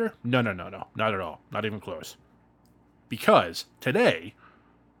insider? No. Not at all. Not even close. Because today,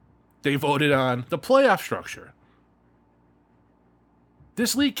 they voted on the playoff structure.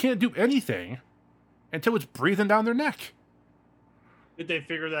 This league can't do anything until it's breathing down their neck. Did they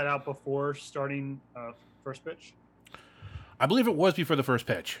figure that out before starting first pitch? I believe it was before the first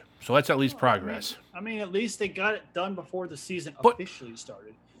pitch, so that's at least progress. I mean, at least they got it done before the season But- officially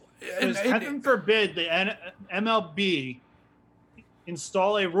started. Because heaven forbid the MLB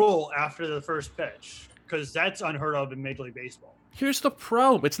install a rule after the first pitch, because that's unheard of in Major League Baseball. Here's the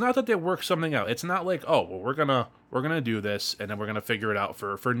problem. It's not that they work something out. It's not like, oh, well, we're gonna do this and then we're gonna figure it out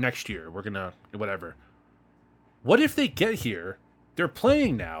for next year. We're gonna whatever. What if they get here, they're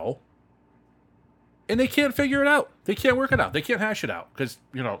playing now, and they can't figure it out? They can't work it out. They can't hash it out because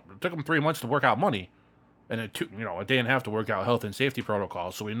it took them 3 months to work out money, and it took a day and a half to work out health and safety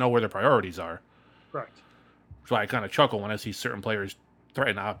protocols, so we know where their priorities are. Correct. So I kind of chuckle when I see certain players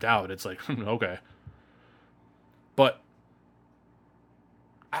threaten to opt out. It's like, okay, but.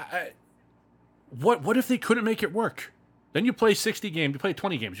 What if they couldn't make it work? Then you play 60 games, you play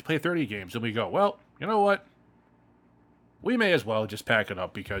 20 games, you play 30 games, and we go, well, you know what? We may as well just pack it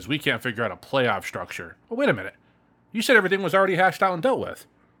up because we can't figure out a playoff structure. Well, wait a minute. You said everything was already hashed out and dealt with.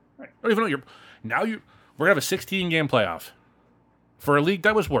 Right. I don't even know we're gonna have a 16-game playoff for a league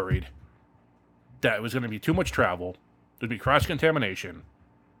that was worried that it was going to be too much travel, there'd be cross-contamination.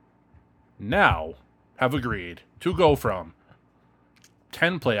 Now have agreed to go from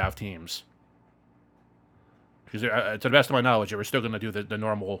 10 playoff teams, because to the best of my knowledge, they were still going to do the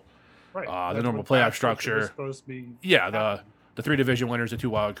normal, Right. the normal playoff structure. Supposed to be The 3 division winners, the 2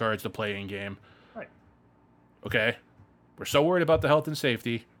 wild cards, the play-in game. Right. Okay, we're so worried about the health and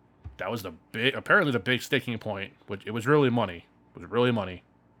safety. That was apparently the big sticking point. Which it was really money.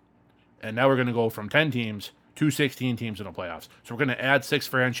 And now we're going to go from 10 teams to 16 teams in the playoffs. So we're going to add 6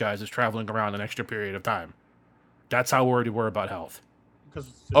 franchises traveling around an extra period of time. That's how worried we're about health. Because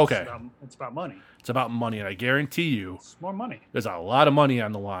it's about money. It's about money, and I guarantee you It's more money. there's a lot of money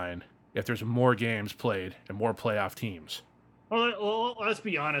on the line if there's more games played and more playoff teams. Well, let's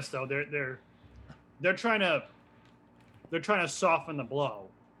be honest though. They're trying to soften the blow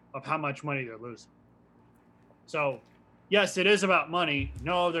of how much money they're losing. So, yes, it is about money.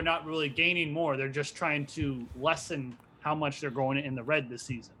 No, they're not really gaining more. They're just trying to lessen how much they're going in the red this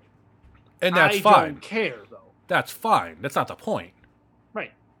season. And that's I fine. don't care though. That's fine. That's not the point.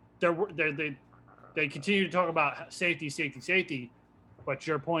 Right. They continue to talk about safety, but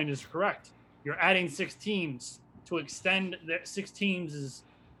your point is correct. You're adding 6 teams to extend the 6 teams'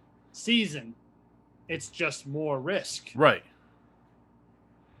 season. It's just more risk. Right.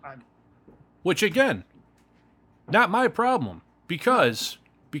 Which, again, not my problem. Because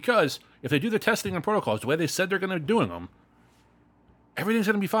if they do the testing and protocols the way they said they're going to be doing them, everything's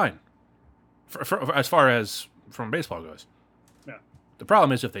going to be fine. As far as from baseball goes. Yeah. The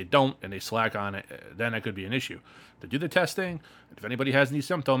problem is if they don't and they slack on it, then that could be an issue. They do the testing. If anybody has any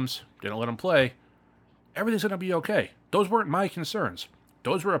symptoms, they don't let them play. Everything's going to be okay. Those weren't my concerns.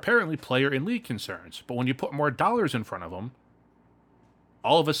 Those were apparently player and league concerns. But when you put more dollars in front of them,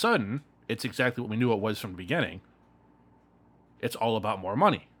 all of a sudden, it's exactly what we knew it was from the beginning. It's all about more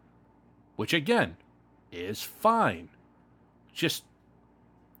money. Which, again, is fine. Just,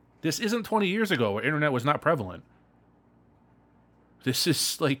 this isn't 20 years ago where internet was not prevalent. This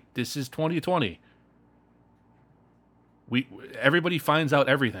is 2020. Everybody finds out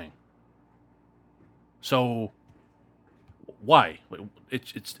everything. So why?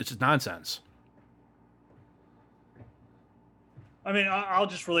 It's nonsense. I mean, I'll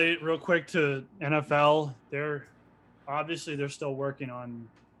just relate it real quick to NFL. They're still working on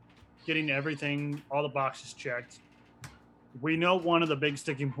getting everything, all the boxes checked. We know one of the big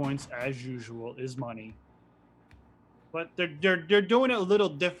sticking points, as usual, is money. But they're doing it a little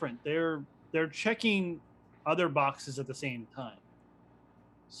different. They're checking other boxes at the same time.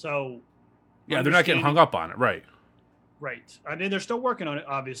 So yeah, they're not getting hung up on it, right? Right. I mean, they're still working on it,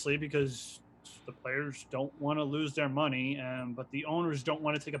 obviously, because the players don't want to lose their money, but the owners don't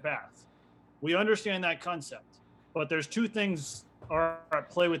want to take a bath. We understand that concept, but there's 2 things are at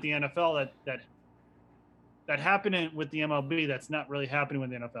play with the NFL that happen with the MLB that's not really happening with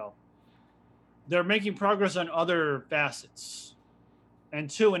the NFL. They're making progress on other facets. And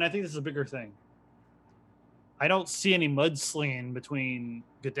 2, and I think this is a bigger thing, I don't see any mudslinging between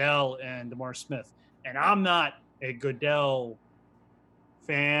Goodell and DeMar Smith. And I'm not a Goodell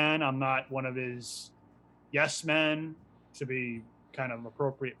fan. I'm not one of his yes men, to be kind of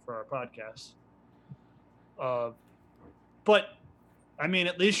appropriate for our podcast. But, I mean,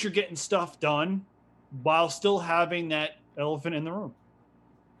 at least you're getting stuff done while still having that elephant in the room.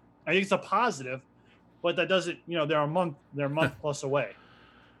 I think it's a positive, but that doesn't, they're a month plus away.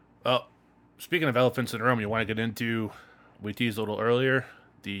 Well, speaking of elephants in the room, you want to get into, we teased a little earlier,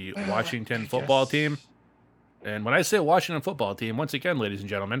 the Washington football team. And when I say Washington football team, once again, ladies and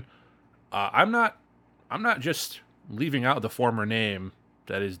gentlemen, I'm not just leaving out the former name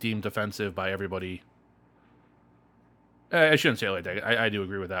that is deemed offensive by everybody. I shouldn't say it like that. I do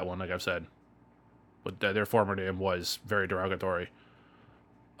agree with that one, like I've said. But their former name was very derogatory.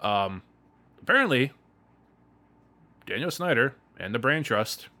 Apparently, Daniel Snyder and the Brain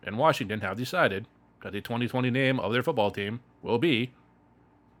Trust in Washington have decided that the 2020 name of their football team will be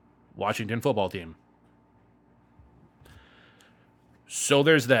Washington Football Team. So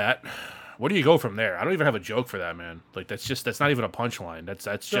there's that. Where do you go from there? I don't even have a joke for that, man. Like that's not even a punchline. That's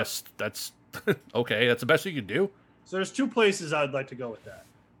okay. That's the best you can do. So there's two places I'd like to go with that.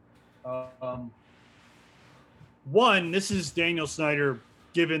 One, this is Daniel Snyder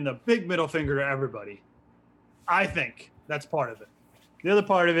giving the big middle finger to everybody. I think that's part of it. The other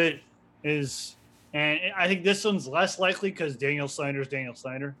part of it is, and I think this one's less likely because Daniel Snyder's Daniel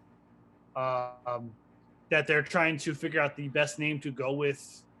Snyder, that they're trying to figure out the best name to go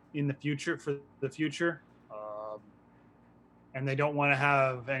with in the future for the future. And they don't want to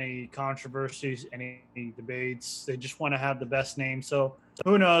have any controversies, any debates. They just want to have the best name. So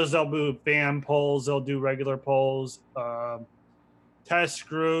who knows? They'll do fan polls. They'll do regular polls, test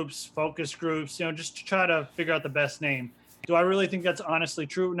groups, focus groups, just to try to figure out the best name. Do I really think that's honestly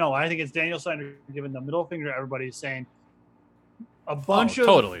true? No, I think it's Daniel Snyder giving the middle finger to everybody, saying a bunch of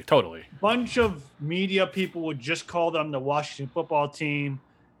bunch of media people would just call them the Washington Football Team.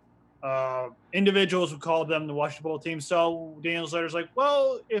 Individuals would call them the Washington Football Team. So Daniel Snyder's like,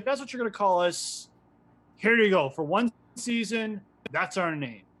 well, if that's what you're going to call us, here you go. For one season, that's our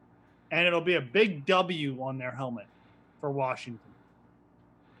name. And it'll be a big W on their helmet for Washington.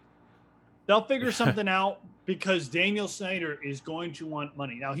 They'll figure something out because Daniel Snyder is going to want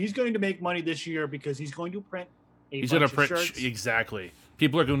money. Now, he's going to make money this year because he's going to print a bunch of shirts. Exactly.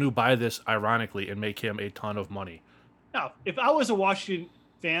 People are going to buy this ironically and make him a ton of money. Now, if I was a Washington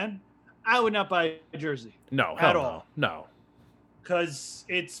fan, I would not buy a jersey. No, at all. No. Because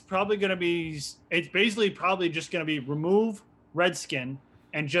it's basically probably just going to be remove Redskin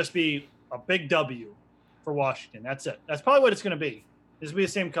and just be a big W for Washington. That's it. That's probably what it's going to be. This will be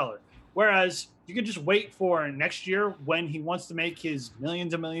the same color. Whereas you could just wait for next year when he wants to make his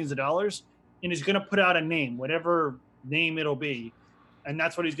millions and millions of dollars and he's going to put out a name, whatever name it'll be. And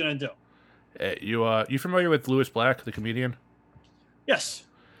that's what he's going to do. You familiar with Lewis Black, the comedian? Yes.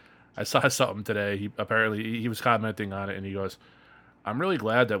 I saw something today. He was commenting on it, and he goes, "I'm really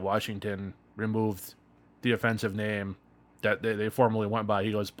glad that Washington removed the offensive name that they formerly went by."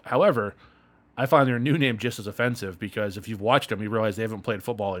 He goes, "However, I find their new name just as offensive because if you've watched them, you realize they haven't played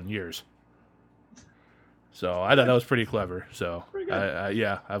football in years." So I thought that was pretty clever. So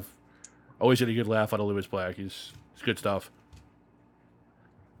I've always had a good laugh out of Lewis Black. He's good stuff.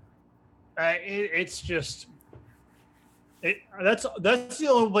 It's just. That's the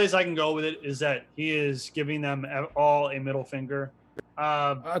only place I can go with it is that he is giving them all a middle finger.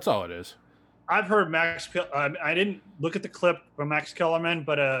 That's all it is. I've heard Max. I didn't look at the clip from Max Kellerman,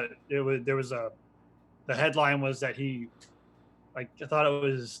 but the headline was that he, I thought it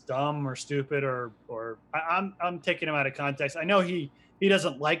was dumb or stupid or I'm taking him out of context. I know he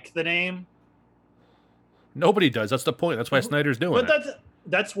doesn't like the name. Nobody does. That's the point. That's why Snyder's doing it.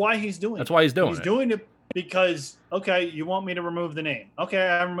 That's why he's doing it. That's why he's doing it. He's doing it. Because, okay, you want me to remove the name. Okay,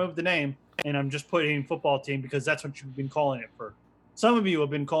 I removed the name, and I'm just putting football team because that's what you've been calling it for. Some of you have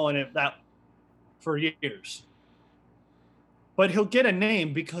been calling it that for years. But he'll get a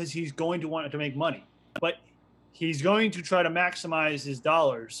name because he's going to want it to make money. But he's going to try to maximize his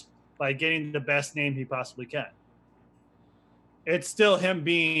dollars by getting the best name he possibly can. It's still him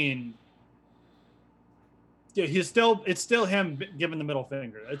being... It's still him giving the middle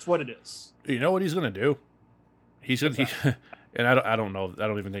finger. It's what it is. You know what he's going to do? And I don't know. I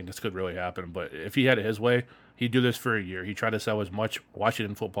don't even think this could really happen. But if he had it his way, he'd do this for a year. He'd try to sell as much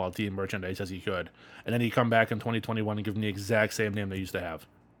Washington Football Team merchandise as he could. And then he'd come back in 2021 and give them the exact same name they used to have.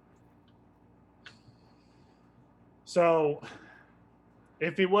 So,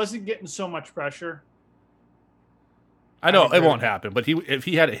 if he wasn't getting so much pressure... I know it won't happen, but if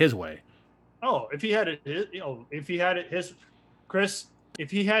he had it his way... Oh, if he had it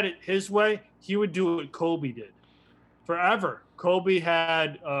his way, he would do what Kobe did. Forever. Kobe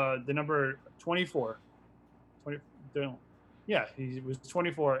had the number 24. Yeah, he was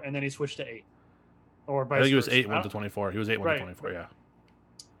 24, and then he switched to 8. Or I think he was 8 went to 24. He was 8 went to 24, yeah.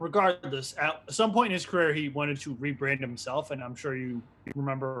 Regardless, at some point in his career, he wanted to rebrand himself, and I'm sure you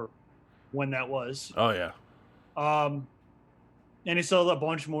remember when that was. Oh, yeah. And he sold a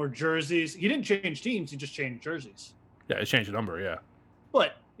bunch more jerseys. He didn't change teams. He just changed jerseys. Yeah, he changed the number, yeah.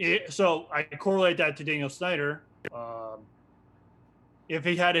 But, so I correlate that to Daniel Snyder. If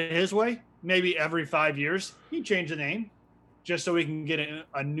he had it his way, maybe every 5 years, he'd change the name just so we can get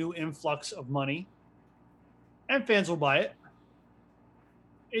a new influx of money, and fans will buy it.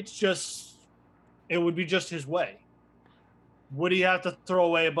 It would be just his way. Would he have to throw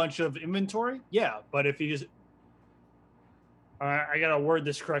away a bunch of inventory? Yeah, but if he is, I gotta word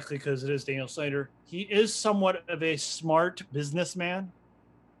this correctly because it is Daniel Snyder. He is somewhat of a smart businessman,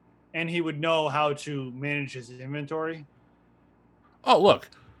 and he would know how to manage his inventory. Oh, look,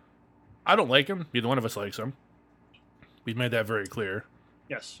 I don't like him. Neither one of us likes him. We've made that very clear.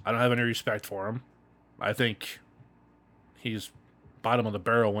 Yes. I don't have any respect for him. I think he's bottom of the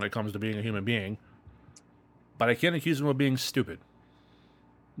barrel when it comes to being a human being. But I can't accuse him of being stupid.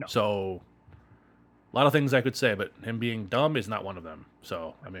 No. So, a lot of things I could say, but him being dumb is not one of them.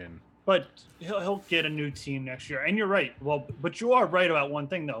 So, I mean... But he'll get a new team next year. And you're right. Well, but you are right about one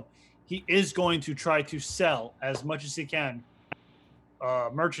thing, though. He is going to try to sell as much as he can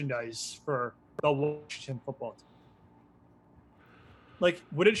merchandise for the Washington football team. Like,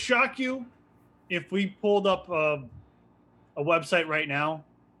 would it shock you if we pulled up a website right now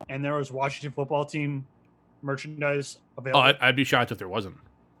and there was Washington football team merchandise available? Oh, I'd be shocked if there wasn't.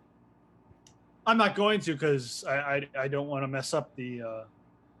 I'm not going to because I don't want to mess up the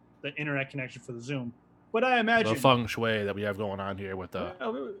internet connection for the Zoom. But I imagine the feng shui that we have going on here with the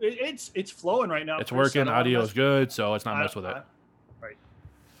it's flowing right now. It's working. Audio is good, so let's not mess with it. Right.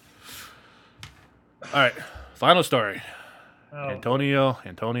 All right. Final story. Oh. Antonio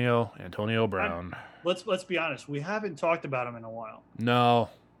Brown. Let's be honest. We haven't talked about him in a while. No.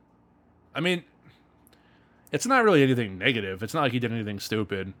 I mean, it's not really anything negative. It's not like he did anything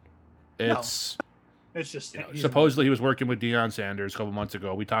stupid. It's just supposedly he was working with Deion Sanders a couple months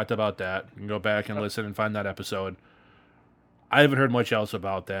ago. We talked about that. You can go back and listen and find that episode. I haven't heard much else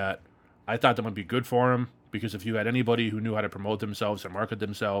about that. I thought that would be good for him because if you had anybody who knew how to promote themselves and market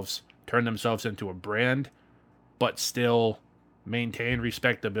themselves, turn themselves into a brand, but still maintain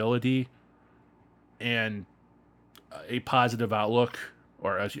respectability and a positive outlook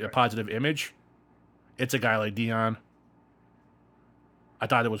or a positive image, it's a guy like Deion. I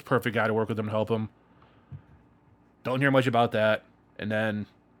thought it was a perfect guy to work with him and help him. Don't hear much about that. And then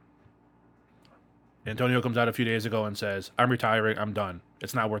Antonio comes out a few days ago and says, I'm retiring. I'm done.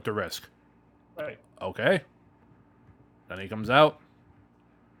 It's not worth the risk. Right. Okay. Then he comes out,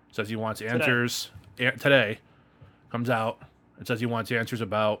 says he wants answers. Today comes out and says he wants answers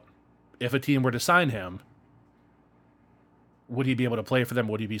about if a team were to sign him, would he be able to play for them?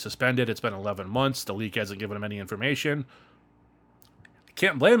 Would he be suspended? It's been 11 months. The league hasn't given him any information.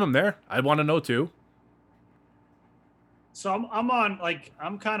 Can't blame him there. I want to know too. So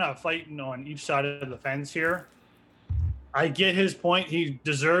I'm kind of fighting on each side of the fence here. I get his point. He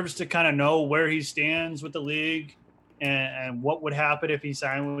deserves to kind of know where he stands with the league and what would happen if he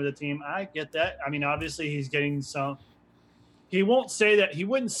signed with a team. I get that. I mean, obviously he's getting some. He wouldn't say that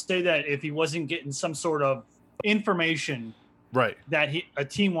if he wasn't getting some sort of information, right? That a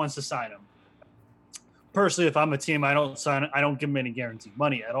team wants to sign him. Personally, if I'm a team, I don't give him any guaranteed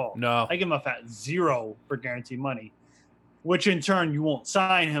money at all. No, I give him a fat zero for guaranteed money, which in turn you won't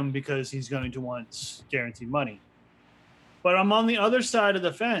sign him because he's going to want guaranteed money. But I'm on the other side of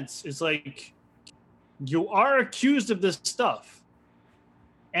the fence. It's like you are accused of this stuff,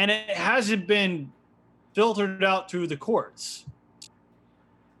 and it hasn't been filtered out through the courts.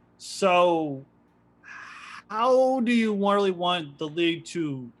 So how do you really want the league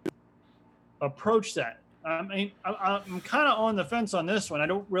to approach that? I mean, I'm kind of on the fence on this one. I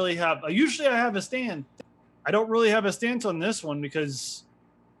don't really have. Usually, I have a stand. I don't really have a stance on this one because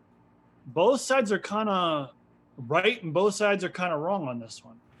both sides are kind of right and both sides are kind of wrong on this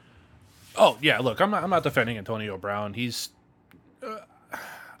one. Oh yeah, look, I'm not defending Antonio Brown. He's,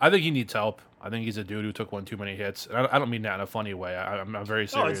 I think he needs help. I think he's a dude who took one too many hits. I don't mean that in a funny way. I'm very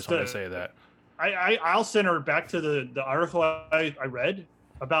serious when I say that. I'll send her back to the article I read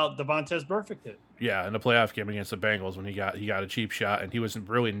about Devontae Burfict hit. Yeah, in the playoff game against the Bengals when he got a cheap shot and he was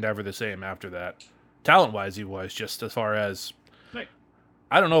really never the same after that. Talent-wise, he was just as far as right.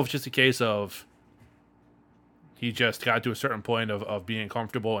 I don't know if it's just a case of he just got to a certain point of being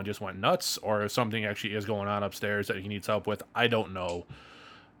comfortable and just went nuts, or if something actually is going on upstairs that he needs help with. I don't know.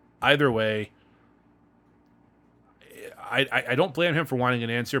 Either way, I don't blame him for wanting an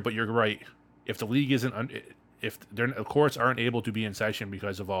answer, but you're right. If the league isn't, if the courts aren't able to be in session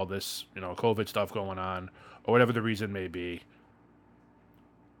because of all this, COVID stuff going on, or whatever the reason may be,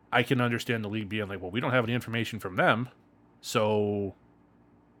 I can understand the league being like, well, we don't have any information from them, so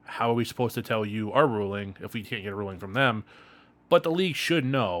how are we supposed to tell you our ruling if we can't get a ruling from them? But the league should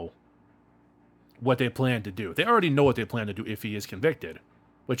know what they plan to do. They already know what they plan to do if he is convicted.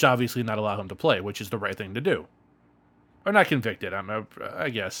 which obviously not allow him to play, which is the right thing to do. Or not convicted, I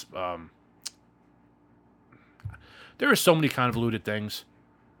guess. There are so many convoluted things.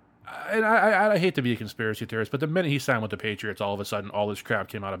 And I hate to be a conspiracy theorist, but the minute he signed with the Patriots, all of a sudden, all this crap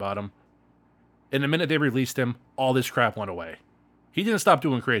came out about him. And the minute they released him, all this crap went away. He didn't stop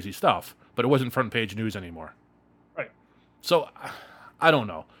doing crazy stuff, but it wasn't front page news anymore. Right. So, I don't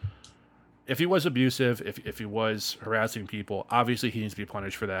know. If he was abusive, if he was harassing people, obviously he needs to be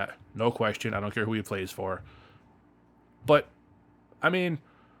punished for that. No question. I don't care who he plays for. But, I mean,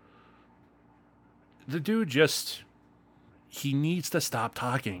 the dude just... He needs to stop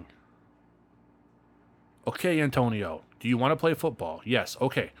talking. Okay, Antonio, do you want to play football? Yes,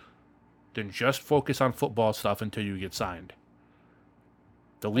 okay. Then just focus on football stuff until you get signed.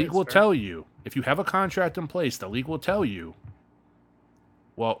 The league will tell you, if you have a contract in place, the league will tell you,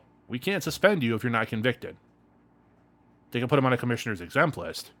 well, we can't suspend you if you're not convicted. They can put him on a commissioner's exempt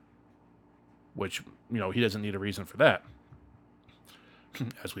list, which, he doesn't need a reason for that,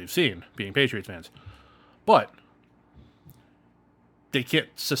 as we've seen, being Patriots fans. But they can't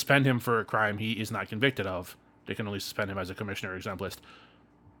suspend him for a crime he is not convicted of. They can only suspend him as a commissioner exempt list.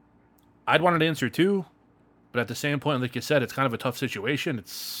 I'd want an answer too, but at the same point, like you said, it's kind of a tough situation.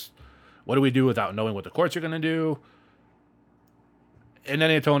 It's, what do we do without knowing what the courts are going to do? And then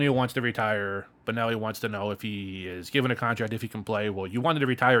Antonio wants to retire, but now he wants to know if he is given a contract, if he can play. Well, you wanted to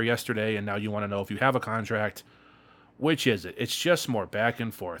retire yesterday, and now you want to know if you have a contract. Which is it? It's just more back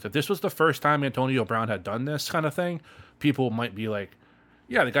and forth. If this was the first time Antonio Brown had done this kind of thing, people might be like,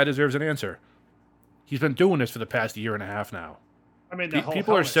 yeah, the guy deserves an answer. He's been doing this for the past year and a half now. I mean,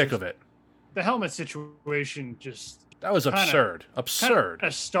 people are sick of it. The helmet situation just... That was absurd. Absurd. Kind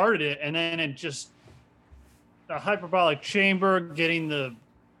of started it, and then it just... The hyperbolic chamber, getting the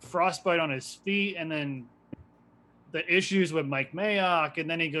frostbite on his feet, and then the issues with Mike Mayock, and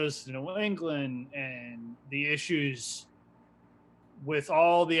then he goes to New England, and the issues with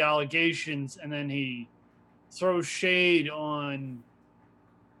all the allegations, and then he throws shade on...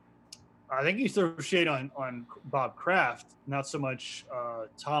 I think he throws shade on Bob Kraft, not so much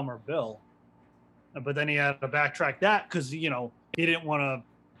Tom or Bill. But then he had to backtrack that because, he didn't want to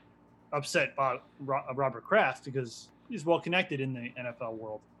upset Robert Kraft because he's well connected in the NFL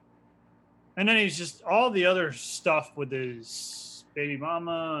world. And then he's just all the other stuff with his baby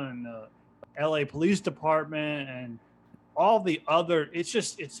mama and the LA Police Department and all the other.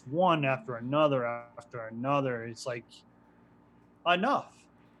 It's one after another. It's like, enough.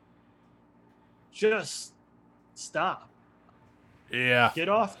 Just stop. Yeah. Get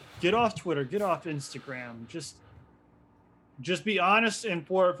off Twitter. Get off Instagram. Just be honest and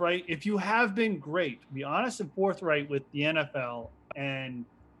forthright. If you have been great, be honest and forthright with the NFL. And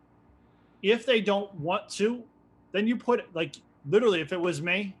if they don't want to, then you put literally, if it was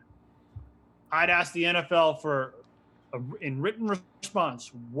me, I'd ask the NFL for in written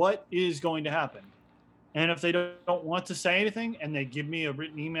response, what is going to happen? And if they don't want to say anything and they give me a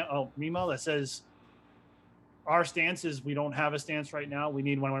written email that says our stance is we don't have a stance right now, we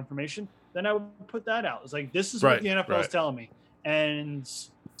need more information, then I would put that out. It's like, this is what the NFL is telling me. And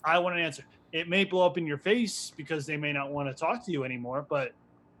I want an answer. It may blow up in your face because they may not want to talk to you anymore. But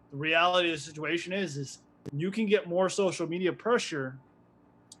the reality of the situation is you can get more social media pressure,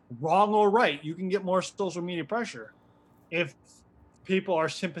 wrong or right. You can get more social media pressure if people are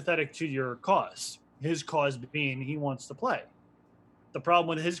sympathetic to your cause. His cause being he wants to play. The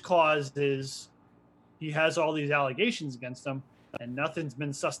problem with his cause is he has all these allegations against him, and nothing's been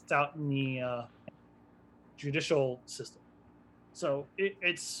sussed out in the judicial system. So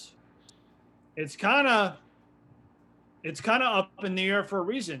it's kind of up in the air for a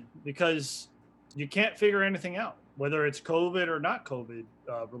reason because you can't figure anything out, whether it's COVID or not COVID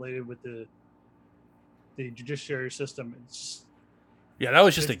related with the judiciary system. Yeah, that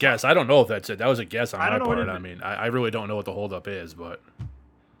was just a guess. I don't know if that's it. That was a guess on my part. I mean, I really don't know what the holdup is, but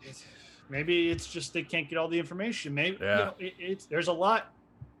maybe it's just they can't get all the information. Maybe there's a lot.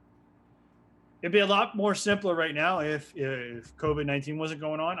 It'd be a lot more simpler right now if COVID-19 wasn't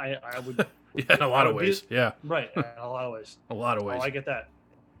going on. I would. Yeah, in a lot of ways. Yeah. Right, in a lot of ways. A lot of ways. Oh, I get that.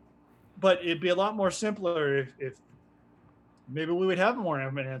 But it'd be a lot more simpler if maybe we would have more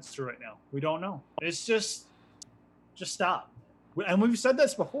evidence right now. We don't know. It's just stop. And we've said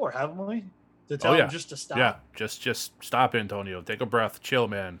this before, haven't we? To tell them just to stop. Yeah, just stop, Antonio. Take a breath. Chill,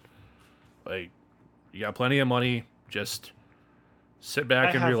 man. Like, you got plenty of money. Just sit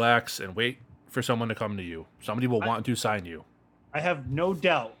back and relax and wait for someone to come to you. Somebody will want to sign you. I have no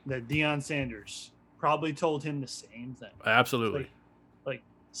doubt that Deion Sanders probably told him the same thing. Absolutely. Like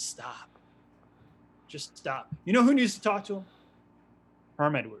stop. Just stop. You know who needs to talk to him?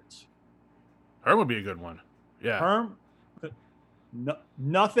 Herm Edwards. Herm would be a good one. Yeah. Herm.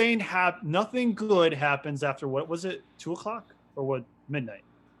 Nothing good happens after, what was it, 2:00 or what, midnight?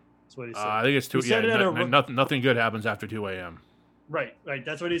 That's what he said. I think it's 2. He said it at nothing good happens after 2 a.m. Right.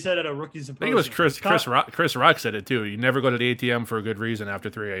 That's what he said at a rookie I symposium. think it was Chris Rock said it too. You never go to the ATM for a good reason after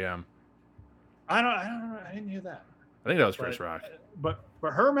 3 a.m. I don't know. I didn't hear that. I think that was Chris Rock. But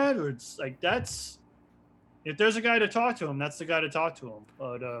Herm Edwards, like, that's, if there's a guy to talk to him, that's the guy to talk to him.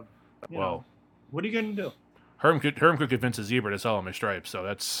 But you know, what are you gonna do? Herm could convince a zebra to sell him his stripes, so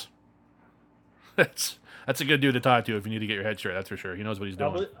that's a good dude to talk to if you need to get your head straight. That's for sure. He knows what he's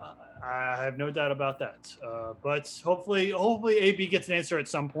doing. I have no doubt about that. But hopefully AB gets an answer at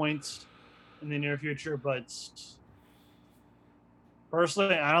some point in the near future. But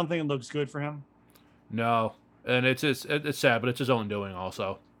personally, I don't think it looks good for him. No, and it's sad, but it's his own doing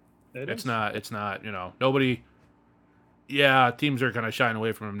also. It's not, nobody. Yeah, teams are kind of shying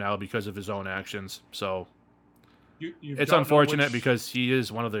away from him now because of his own actions. So it's unfortunate because he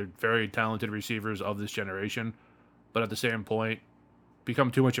is one of the very talented receivers of this generation. But at the same point,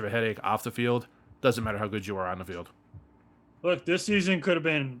 become too much of a headache off the field. Doesn't matter how good you are on the field. Look, this past season could have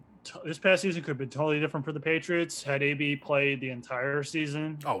been totally different for the Patriots had AB played the entire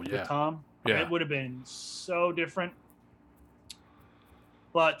season. Oh yeah, with Tom. Yeah, it would have been so different.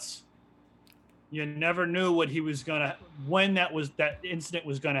 But you never knew when that incident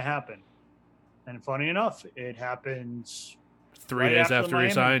was gonna happen. And funny enough, it happened 3 days after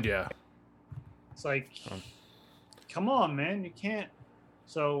he signed. Yeah, it's like, come on, man, you can't.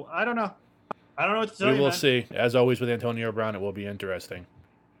 So I don't know. I don't know what to tell you. We will see. As always with Antonio Brown, it will be interesting.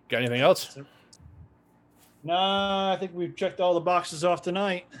 Got anything else? No, I think we've checked all the boxes off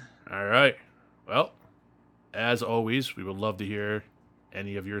tonight. All right. Well, as always, we would love to hear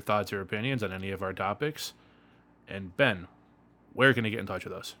any of your thoughts or opinions on any of our topics. And Ben, where can they get in touch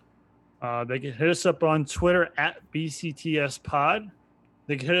with us? They can hit us up on Twitter at BCTS Pod.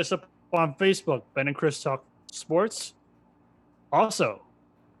 They can hit us up on Facebook, Ben and Chris Talk Sports. Also,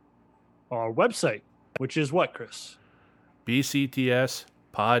 our website, which is what, Chris?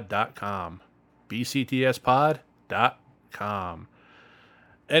 BCTSpod.com. BCTSpod.com.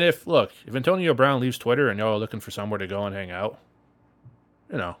 And if Antonio Brown leaves Twitter and y'all are looking for somewhere to go and hang out,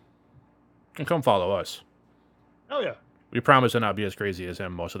 you can come follow us. Oh, yeah. We promise to not be as crazy as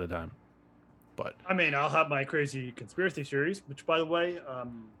him most of the time. But I mean, I'll have my crazy conspiracy theories, which, by the way,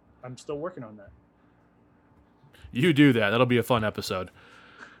 I'm still working on that. You do that. That'll be a fun episode.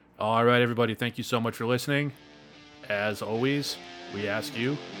 All right, everybody. Thank you so much for listening. As always, we ask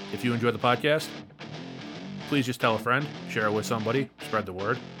you, if you enjoy the podcast, please just tell a friend, share it with somebody, spread the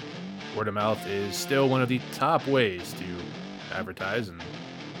word. Word of mouth is still one of the top ways to advertise, and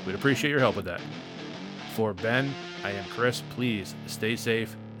we'd appreciate your help with that. For Ben, I am Chris. Please stay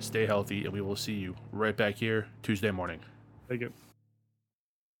safe, stay healthy, and we will see you right back here Tuesday morning. Thank you.